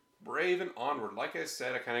 Brave and Onward. Like I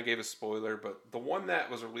said, I kind of gave a spoiler, but the one that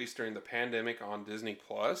was released during the pandemic on Disney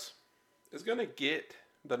Plus is going to get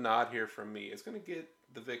the nod here from me. It's going to get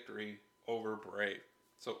the victory over Brave.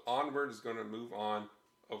 So Onward is going to move on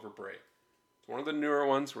over Brave. It's one of the newer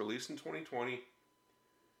ones, released in 2020.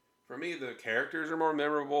 For me, the characters are more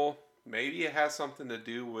memorable. Maybe it has something to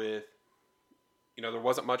do with, there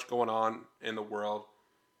wasn't much going on in the world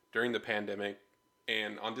during the pandemic.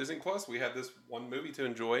 And on Disney Plus, we had this one movie to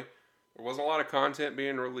enjoy. There wasn't a lot of content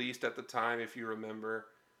being released at the time, if you remember.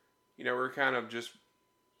 We're kind of just,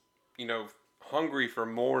 hungry for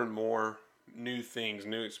more and more new things,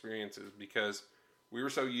 new experiences, because we were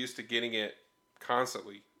so used to getting it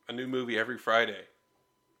constantly, a new movie every Friday.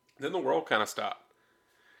 Then the world kind of stopped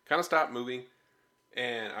moving.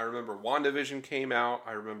 And I remember WandaVision came out.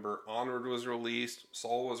 I remember Onward was released.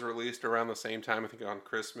 Soul was released around the same time, I think on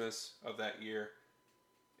Christmas of that year.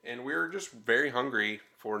 And we were just very hungry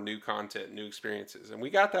for new content, new experiences. And we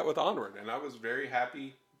got that with Onward. And I was very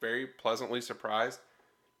happy, very pleasantly surprised.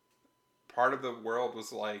 Part of the world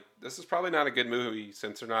was like, this is probably not a good movie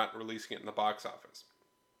since they're not releasing it in the box office.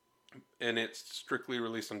 And it's strictly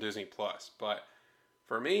released on Disney+. But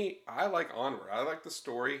for me, I like Onward. I like the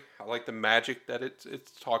story. I like the magic that it's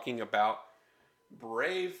talking about.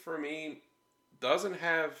 Brave, for me, doesn't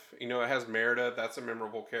have, it has Merida. That's a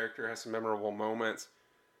memorable character. It has some memorable moments.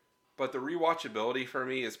 But the rewatchability for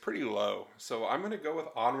me is pretty low. So I'm going to go with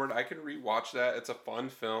Onward. I can rewatch that. It's a fun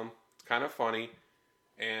film. It's kind of funny.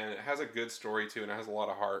 And it has a good story, too. And it has a lot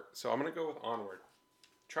of heart. So I'm going to go with Onward.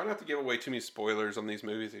 Try not to give away too many spoilers on these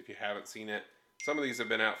movies if you haven't seen it. Some of these have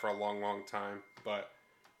been out for a long, long time. But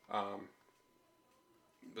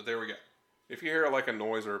there we go. If you hear like a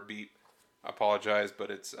noise or a beep, I apologize. But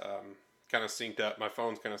it's kind of synced up. My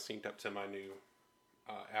phone's kind of synced up to my new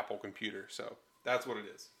Apple computer. So that's what it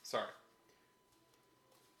is. Sorry.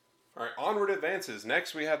 All right, Onward advances.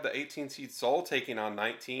 Next, we have the 18-seed Soul taking on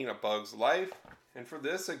 19, A Bug's Life. And for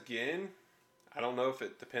this, again, I don't know if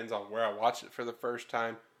it depends on where I watched it for the first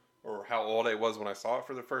time or how old I was when I saw it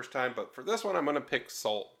for the first time. But for this one, I'm going to pick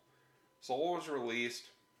Soul. Soul was released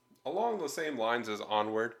along the same lines as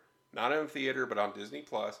Onward. Not in theater, but on Disney+.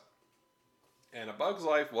 And A Bug's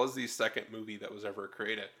Life was the second movie that was ever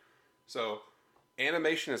created. So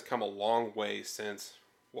animation has come a long way since,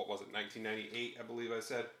 1998, I believe I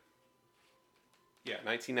said? Yeah,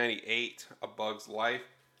 1998, A Bug's Life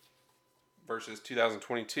versus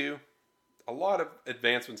 2022. A lot of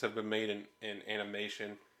advancements have been made in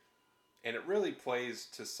animation, and it really plays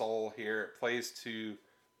to Soul here. It plays to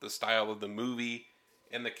the style of the movie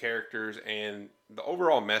and the characters and the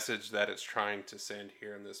overall message that it's trying to send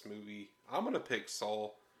here in this movie. I'm going to pick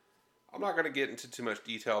Soul. I'm not going to get into too much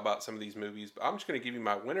detail about some of these movies, but I'm just going to give you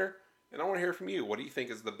my winner, and I want to hear from you. What do you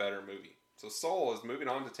think is the better movie? So Soul is moving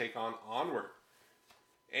on to take on Onward.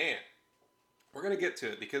 And we're going to get to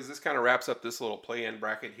it because this kind of wraps up this little play-in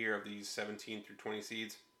bracket here of these 17 through 20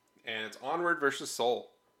 seeds. And it's Onward versus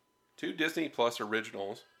Soul. Two Disney Plus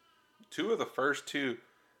originals. Two of the first two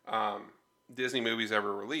Disney movies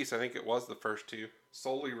ever released. I think it was the first two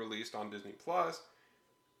solely released on Disney Plus.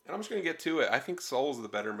 And I'm just going to get to it. I think Soul is the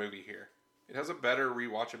better movie here. It has a better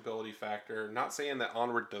rewatchability factor. Not saying that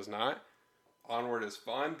Onward does not. Onward is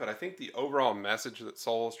fun, but I think the overall message that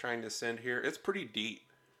Soul is trying to send here, it's pretty deep.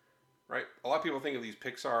 Right? A lot of people think of these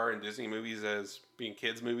Pixar and Disney movies as being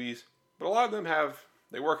kids' movies, but a lot of them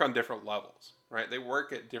they work on different levels, right? They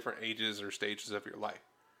work at different ages or stages of your life.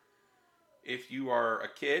 If you are a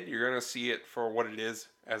kid, you're going to see it for what it is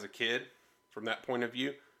as a kid, from that point of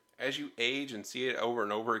view. As you age and see it over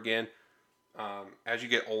and over again, as you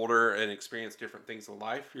get older and experience different things in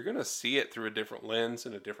life, you're going to see it through a different lens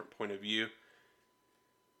and a different point of view.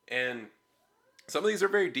 And some of these are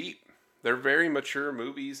very deep. They're very mature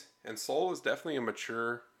movies, and Soul is definitely a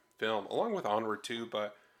mature film, along with Onward too,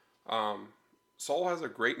 but Soul has a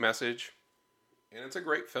great message, and it's a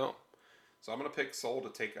great film. So I'm going to pick Soul to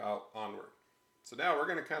take out Onward. So now we're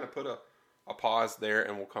going to kind of put a pause there,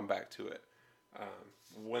 and we'll come back to it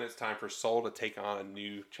when it's time for Soul to take on a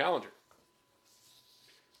new challenger.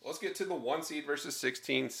 Let's get to the 1 seed versus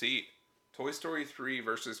 16 seed. Toy Story 3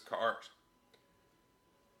 versus Cars.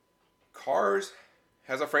 Cars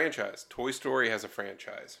has a franchise. Toy Story has a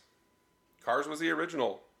franchise. Cars was the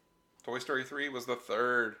original. Toy Story 3 was the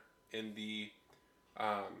third in the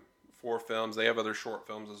 4 films. They have other short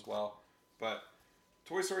films as well. But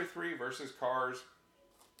Toy Story 3 versus Cars.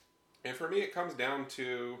 And for me, it comes down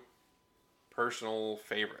to personal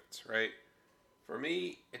favorites, right? For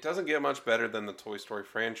me, it doesn't get much better than the Toy Story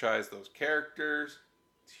franchise. Those characters,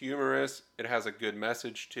 it's humorous. It has a good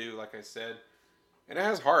message too, like I said. And it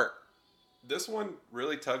has heart. This one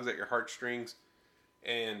really tugs at your heartstrings.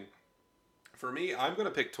 And for me, I'm going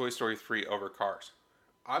to pick Toy Story 3 over Cars.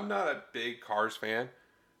 I'm not a big Cars fan.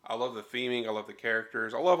 I love the theming. I love the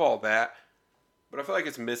characters. I love all that. But I feel like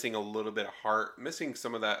it's missing a little bit of heart. Missing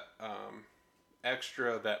some of that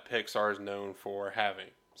extra that Pixar is known for having.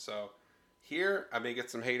 So here, I may get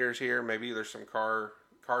some haters here. Maybe there's some Cars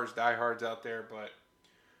diehards out there. But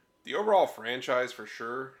the overall franchise, for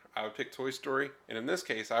sure, I would pick Toy Story. And in this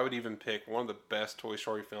case, I would even pick one of the best Toy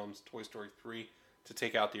Story films, Toy Story 3, to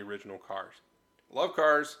take out the original Cars. Love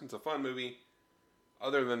Cars. It's a fun movie.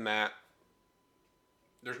 Other than that,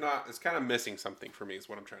 it's kind of missing something for me is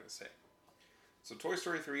what I'm trying to say. So Toy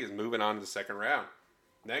Story 3 is moving on to the second round.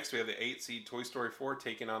 Next, we have the 8 seed Toy Story 4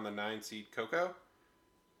 taking on the 9 seed Coco.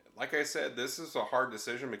 Like I said, this is a hard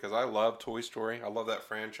decision because I love Toy Story. I love that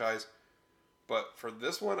franchise. But for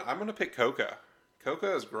this one, I'm going to pick Coco.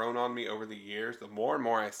 Coco has grown on me over the years. The more and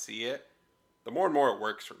more I see it, the more and more it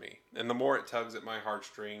works for me. And the more it tugs at my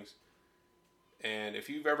heartstrings. And if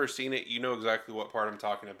you've ever seen it, you know exactly what part I'm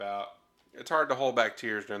talking about. It's hard to hold back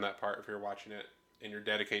tears during that part if you're watching it and you're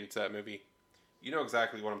dedicated to that movie. You know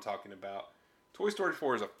exactly what I'm talking about. Toy Story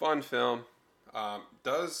 4 is a fun film.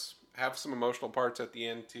 Does have some emotional parts at the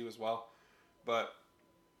end too as well. But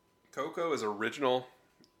Coco is original.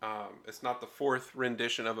 It's not the fourth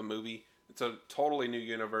rendition of a movie. It's a totally new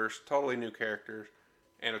universe, totally new characters,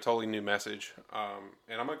 and a totally new message.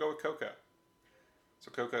 And I'm going to go with Coco. So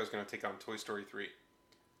Coco is going to take on Toy Story 3.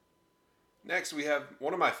 Next, we have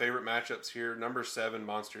one of my favorite matchups here. Number 7,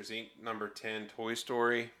 Monsters, Inc. Number 10, Toy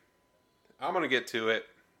Story. I'm going to get to it.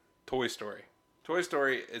 Toy Story. Toy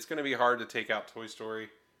Story, it's going to be hard to take out Toy Story.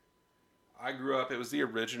 I grew up, it was the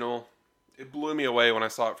original. It blew me away when I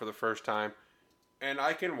saw it for the first time. And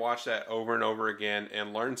I can watch that over and over again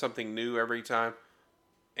and learn something new every time.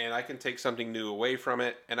 And I can take something new away from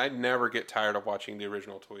it. And I never get tired of watching the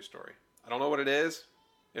original Toy Story. I don't know what it is.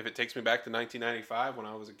 If it takes me back to 1995 when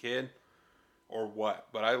I was a kid. Or what.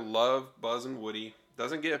 But I love Buzz and Woody.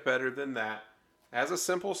 Doesn't get better than that. It has a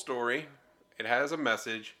simple story. It has a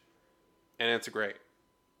message. And it's great.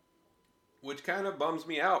 Which kind of bums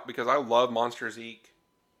me out because I love Monsters, Inc.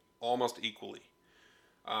 almost equally.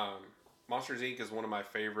 Monsters, Inc. is one of my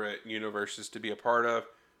favorite universes to be a part of.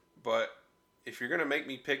 But if you're going to make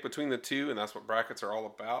me pick between the two, and that's what brackets are all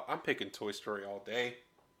about, I'm picking Toy Story all day.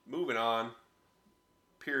 Moving on.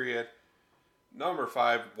 Period. Number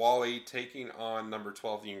 5, WALL-E taking on number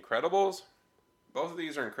 12, The Incredibles. Both of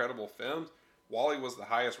these are incredible films. WALL-E was the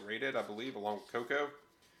highest rated, I believe, along with Coco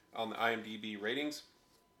on the IMDb ratings.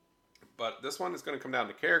 But this one is going to come down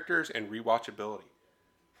to characters and rewatchability.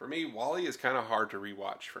 For me, WALL-E is kind of hard to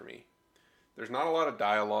rewatch for me. There's not a lot of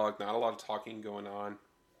dialogue, not a lot of talking going on.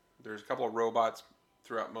 There's a couple of robots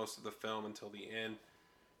throughout most of the film until the end.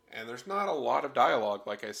 And there's not a lot of dialogue,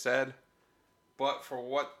 like I said. But for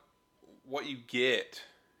what you get,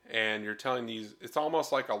 and you're telling these, it's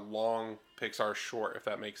almost like a long Pixar short, if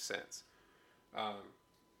that makes sense. Well,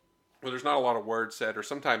 there's not a lot of words said, or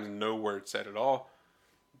sometimes no words said at all.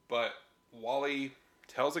 But WALL-E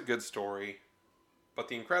tells a good story. But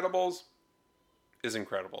The Incredibles is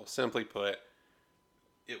incredible. Simply put,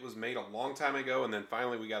 it was made a long time ago, and then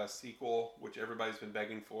finally we got a sequel, which everybody's been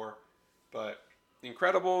begging for. But The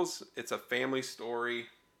Incredibles, it's a family story,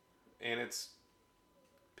 and it's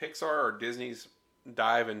Pixar or Disney's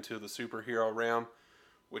dive into the superhero realm,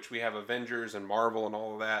 which we have Avengers and Marvel and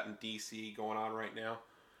all of that, and DC going on right now.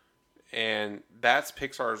 And that's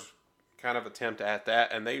Pixar's kind of attempt at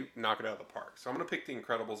that, and they knock it out of the park. So I'm going to pick The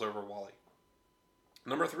Incredibles over WALL-E.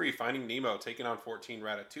 Number 3, Finding Nemo, taking on 14,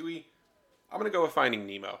 Ratatouille. I'm going to go with Finding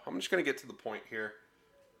Nemo. I'm just going to get to the point here.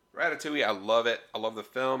 Ratatouille, I love it. I love the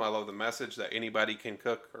film. I love the message that anybody can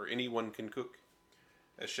cook, or anyone can cook,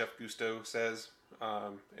 as Chef Gusteau says,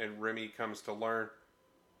 and Remy comes to learn.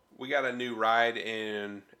 We got a new ride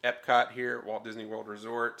in Epcot here at Walt Disney World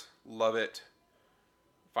Resort. Love it.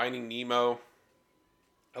 Finding Nemo.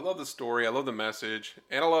 I love the story. I love the message.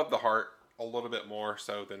 And I love the heart a little bit more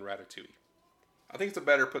so than Ratatouille. I think it's a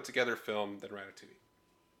better put together film than Ratatouille.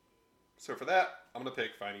 So for that, I'm going to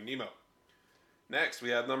pick Finding Nemo. Next, we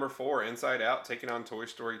have number 4, Inside Out, taking on Toy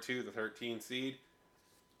Story 2, the 13 seed.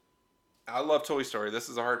 I love Toy Story. This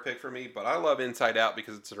is a hard pick for me, but I love Inside Out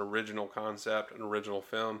because it's an original concept, an original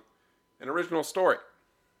film, an original story.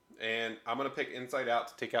 And I'm going to pick Inside Out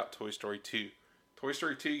to take out Toy Story 2. Toy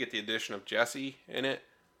Story 2, you get the addition of Jessie in it,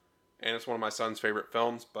 and it's one of my son's favorite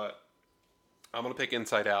films, but I'm going to pick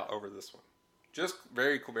Inside Out over this one. Just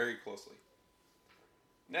very, very closely.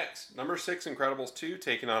 Next, number 6, Incredibles 2,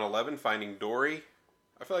 taking on 11, Finding Dory.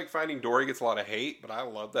 I feel like Finding Dory gets a lot of hate, but I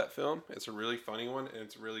love that film. It's a really funny one, and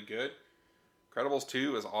it's really good. Incredibles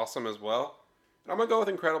 2 is awesome as well. And I'm going to go with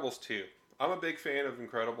Incredibles 2. I'm a big fan of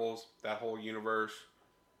Incredibles, that whole universe,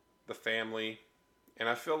 the family. And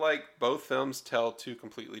I feel like both films tell two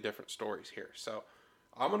completely different stories here. So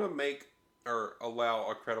I'm going to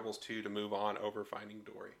allow Incredibles 2 to move on over Finding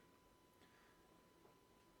Dory.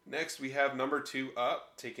 Next, we have number 2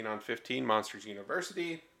 Up, taking on 15, Monsters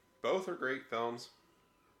University. Both are great films.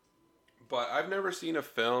 But I've never seen a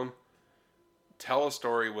film tell a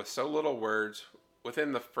story with so little words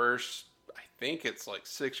within the first, I think it's like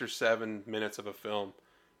 6 or 7 minutes of a film.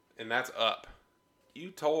 And that's Up. You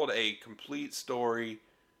told a complete story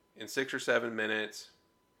in 6 or 7 minutes.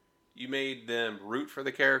 You made them root for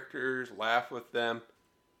the characters, laugh with them,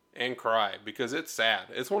 and cry because it's sad.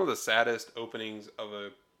 It's one of the saddest openings of a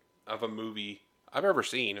of a movie I've ever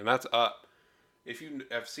seen, and that's Up. If you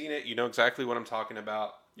have seen it, you know exactly what I'm talking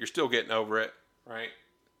about. You're still getting over it, right?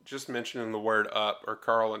 Just mentioning the word Up or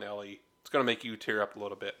Carl and Ellie, it's going to make you tear up a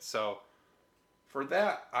little bit. So for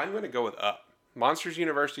that, I'm going to go with Up. Monsters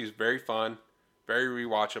University is very fun, very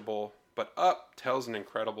rewatchable, but Up tells an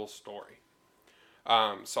incredible story.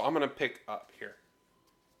 So I'm going to pick Up here.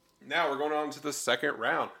 Now we're going on to the second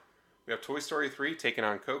round. We have Toy Story 3 taking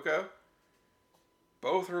on Coco.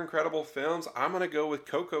 Both are incredible films. I'm going to go with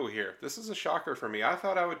Coco here. This is a shocker for me. I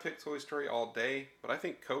thought I would pick Toy Story all day, but I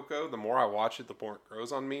think Coco, the more I watch it, the more it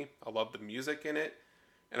grows on me. I love the music in it,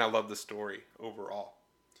 and I love the story overall.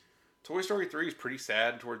 Toy Story 3 is pretty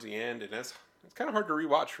sad towards the end, and it's kind of hard to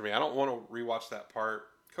rewatch for me. I don't want to rewatch that part.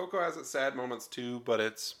 Coco has its sad moments too, but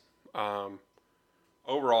it's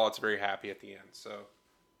overall it's very happy at the end. So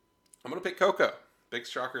I'm going to pick Coco. Big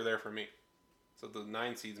shocker there for me. So the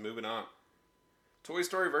 9 seeds moving on. Toy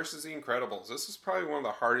Story versus The Incredibles. This is probably one of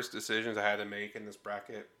the hardest decisions I had to make in this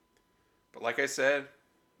bracket. But like I said,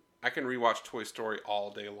 I can rewatch Toy Story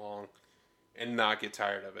all day long and not get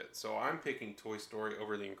tired of it. So I'm picking Toy Story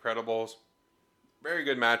over The Incredibles. Very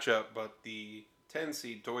good matchup, but the 10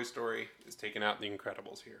 seed Toy Story is taking out The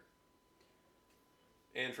Incredibles here.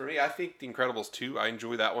 And for me, I think The Incredibles 2, I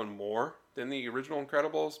enjoy that one more than the original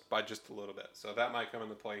Incredibles by just a little bit. So that might come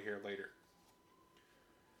into play here later.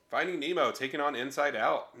 Finding Nemo taking on Inside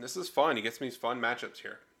Out. And this is fun. He gets me these fun matchups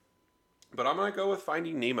here. But I'm going to go with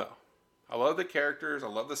Finding Nemo. I love the characters. I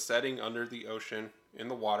love the setting under the ocean, in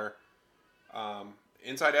the water.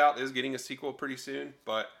 Inside Out is getting a sequel pretty soon.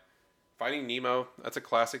 But Finding Nemo, that's a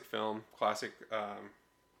classic film. Classic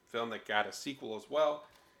film that got a sequel as well.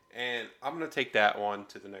 And I'm going to take that one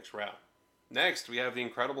to the next round. Next, we have The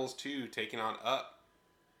Incredibles 2 taking on Up.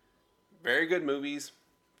 Very good movies.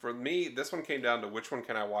 For me, this one came down to which one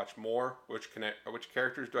can I watch more, which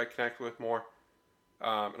characters do I connect with more.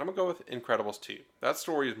 And I'm going to go with Incredibles 2. That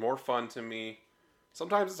story is more fun to me.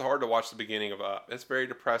 Sometimes it's hard to watch the beginning of Up. It's very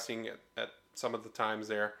depressing at some of the times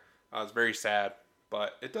there. It's very sad,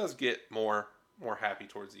 but it does get more happy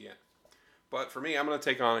towards the end. But for me, I'm going to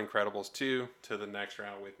take on Incredibles 2 to the next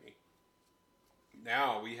round with me.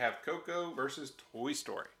 Now we have Coco versus Toy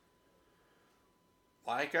Story.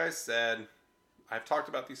 Like I said, I've talked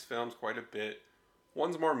about these films quite a bit.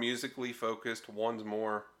 One's more musically focused. One's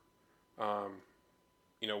more,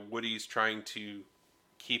 Woody's trying to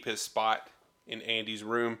keep his spot in Andy's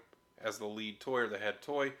room as the lead toy or the head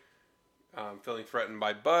toy. Feeling threatened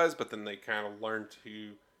by Buzz, but then they kind of learn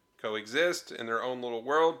to coexist in their own little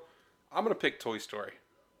world. I'm going to pick Toy Story.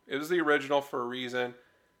 It was the original for a reason.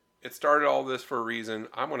 It started all this for a reason.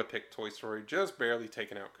 I'm going to pick Toy Story, just barely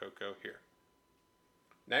taking out Coco here.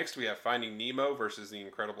 Next, we have Finding Nemo versus The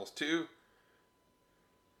Incredibles 2.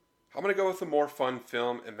 I'm going to go with a more fun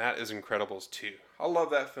film, and that is Incredibles 2. I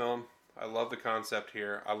love that film. I love the concept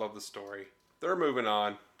here. I love the story. They're moving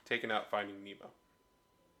on, taking out Finding Nemo.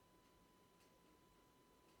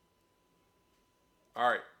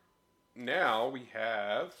 Alright, now we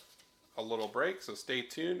have a little break, so stay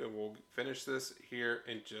tuned, and we'll finish this here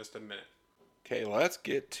in just a minute. Okay, let's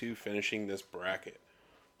get to finishing this bracket.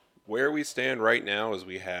 Where we stand right now is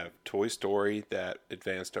we have Toy Story that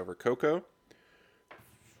advanced over Coco,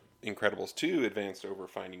 Incredibles 2 advanced over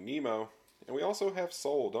Finding Nemo, and we also have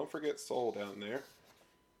Soul. Don't forget Soul down there.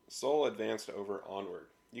 Soul advanced over Onward.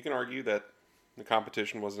 You can argue that the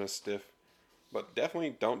competition wasn't as stiff, but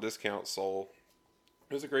definitely don't discount Soul.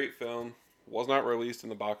 It was a great film. Was not released in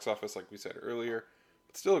the box office like we said earlier,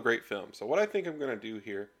 but still a great film. So what I think I'm going to do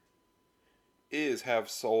here is have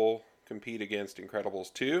Soul compete against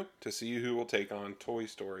Incredibles 2 to see who will take on Toy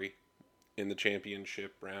Story in the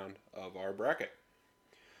championship round of our bracket.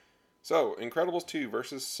 So, Incredibles 2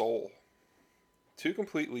 versus Soul. Two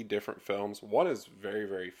completely different films. One is very,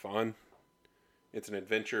 very fun. It's an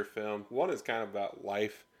adventure film. One is kind of about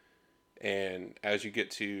life, and as you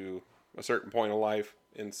get to a certain point of life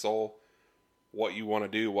in Soul, what you want to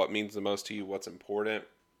do, what means the most to you, what's important.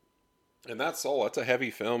 And that's Soul. That's a heavy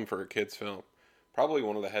film for a kid's film. Probably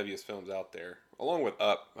one of the heaviest films out there. Along with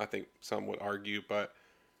Up, I think some would argue. But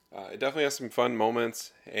it definitely has some fun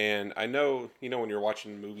moments. And I know, when you're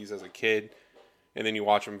watching movies as a kid, and then you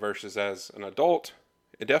watch them versus as an adult,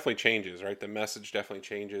 it definitely changes, right? The message definitely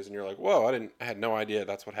changes. And you're like, whoa, I had no idea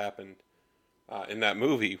that's what happened in that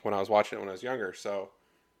movie when I was watching it when I was younger. So,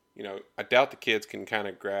 I doubt the kids can kind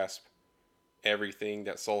of grasp everything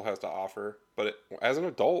that Soul has to offer. But as an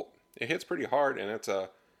adult, it hits pretty hard, and it's a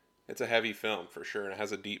heavy film for sure, and it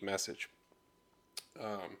has a deep message.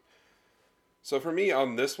 So for me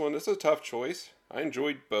on this one, this is a tough choice. I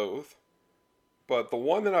enjoyed both, but the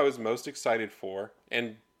one that I was most excited for,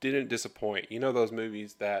 and didn't disappoint. You know those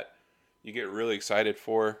movies that you get really excited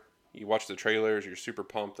for, you watch the trailers, you're super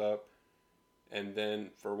pumped up, and then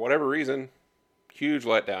for whatever reason, huge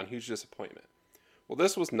letdown, huge disappointment. Well,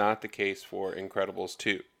 this was not the case for Incredibles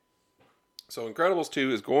 2. So Incredibles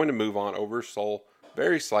 2 is going to move on over Soul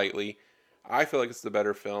very slightly. I feel like it's the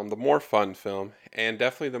better film, the more fun film, and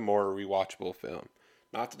definitely the more rewatchable film.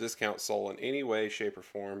 Not to discount Soul in any way, shape, or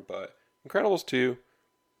form, but Incredibles 2,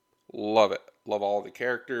 love it. Love all the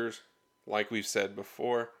characters, like we've said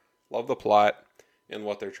before. Love the plot and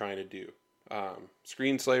what they're trying to do.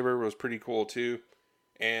 Screenslaver was pretty cool too.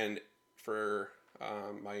 And for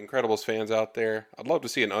my Incredibles fans out there, I'd love to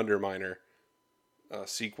see an Underminer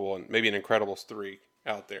sequel and maybe an Incredibles 3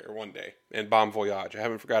 out there one day. And Bon Voyage. I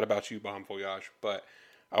haven't forgot about you, Bon Voyage. But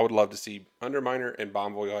I would love to see Underminer and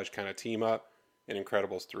Bon Voyage kind of team up in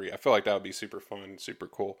Incredibles 3. I feel like that would be super fun, super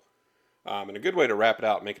cool. And a good way to wrap it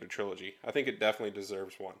out and make it a trilogy. I think it definitely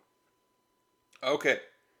deserves one. Okay.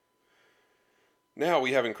 Now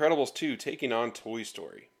we have Incredibles 2 taking on Toy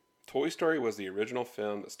Story. Toy Story was the original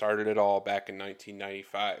film that started it all back in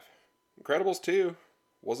 1995. Incredibles 2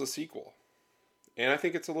 was a sequel. And I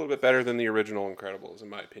think it's a little bit better than the original Incredibles, in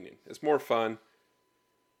my opinion. It's more fun,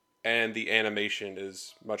 and the animation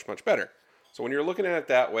is much, much better. So when you're looking at it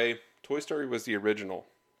that way, Toy Story was the original.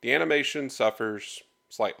 The animation suffers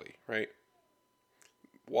slightly, right?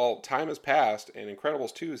 While time has passed and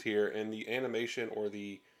Incredibles 2 is here, and the animation or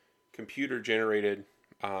the computer-generated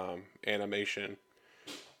animation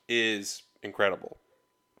is incredible.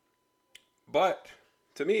 But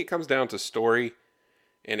to me, it comes down to story,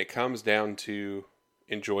 and it comes down to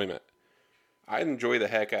enjoyment. I enjoy the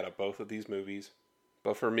heck out of both of these movies,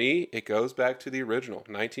 but for me, it goes back to the original,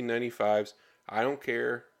 1995's. I don't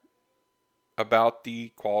care about the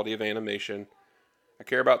quality of animation. I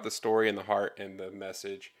care about the story and the heart and the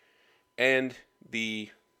message and the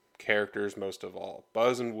characters most of all.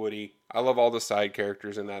 Buzz and Woody. I love all the side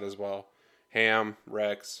characters in that as well. Ham,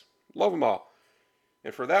 Rex, love them all.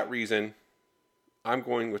 And for that reason, I'm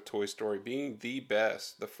going with Toy Story being the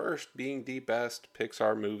best, the first being the best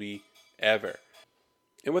Pixar movie ever.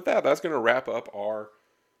 And with that, that's going to wrap up our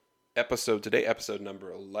episode today, episode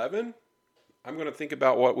number 11. I'm going to think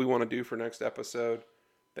about what we want to do for next episode.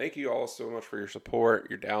 Thank you all so much for your support,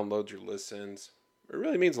 your downloads, your listens. It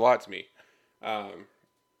really means a lot to me.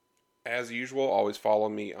 As usual, always follow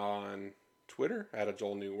me on Twitter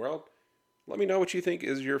 @AJoelNewWorld. Let me know what you think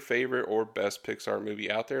is your favorite or best Pixar movie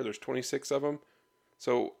out there. There's 26 of them.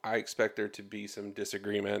 So I expect there to be some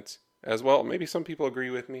disagreements as well. Maybe some people agree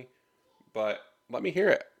with me, but let me hear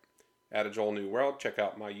it. @AJoelNewWorld. Check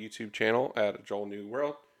out my YouTube channel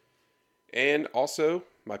 @AJoelNewWorld. And also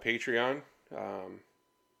my Patreon.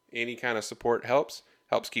 Any kind of support helps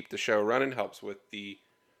keep the show running, helps with the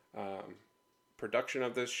production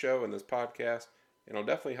of this show and this podcast, and it'll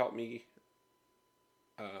definitely help me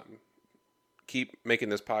keep making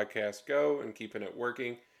this podcast go and keeping it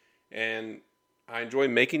working. And I enjoy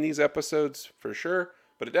making these episodes for sure,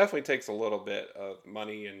 but it definitely takes a little bit of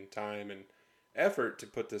money and time and effort to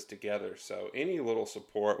put this together, so any little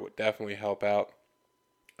support would definitely help out.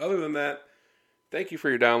 Other than that, thank you for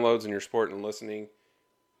your downloads and your support and listening.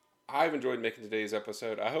 I've enjoyed making today's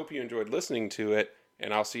episode. I hope you enjoyed listening to it,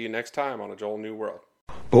 and I'll see you next time on A Joel New World.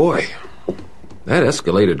 Boy, that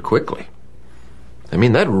escalated quickly. I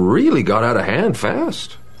mean, that really got out of hand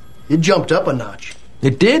fast. It jumped up a notch.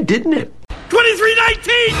 It did, didn't it?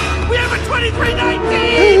 2319! We have a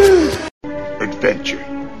 2319! Adventure.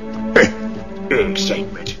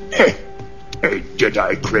 Excitement. A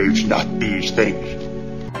Jedi craves not these things.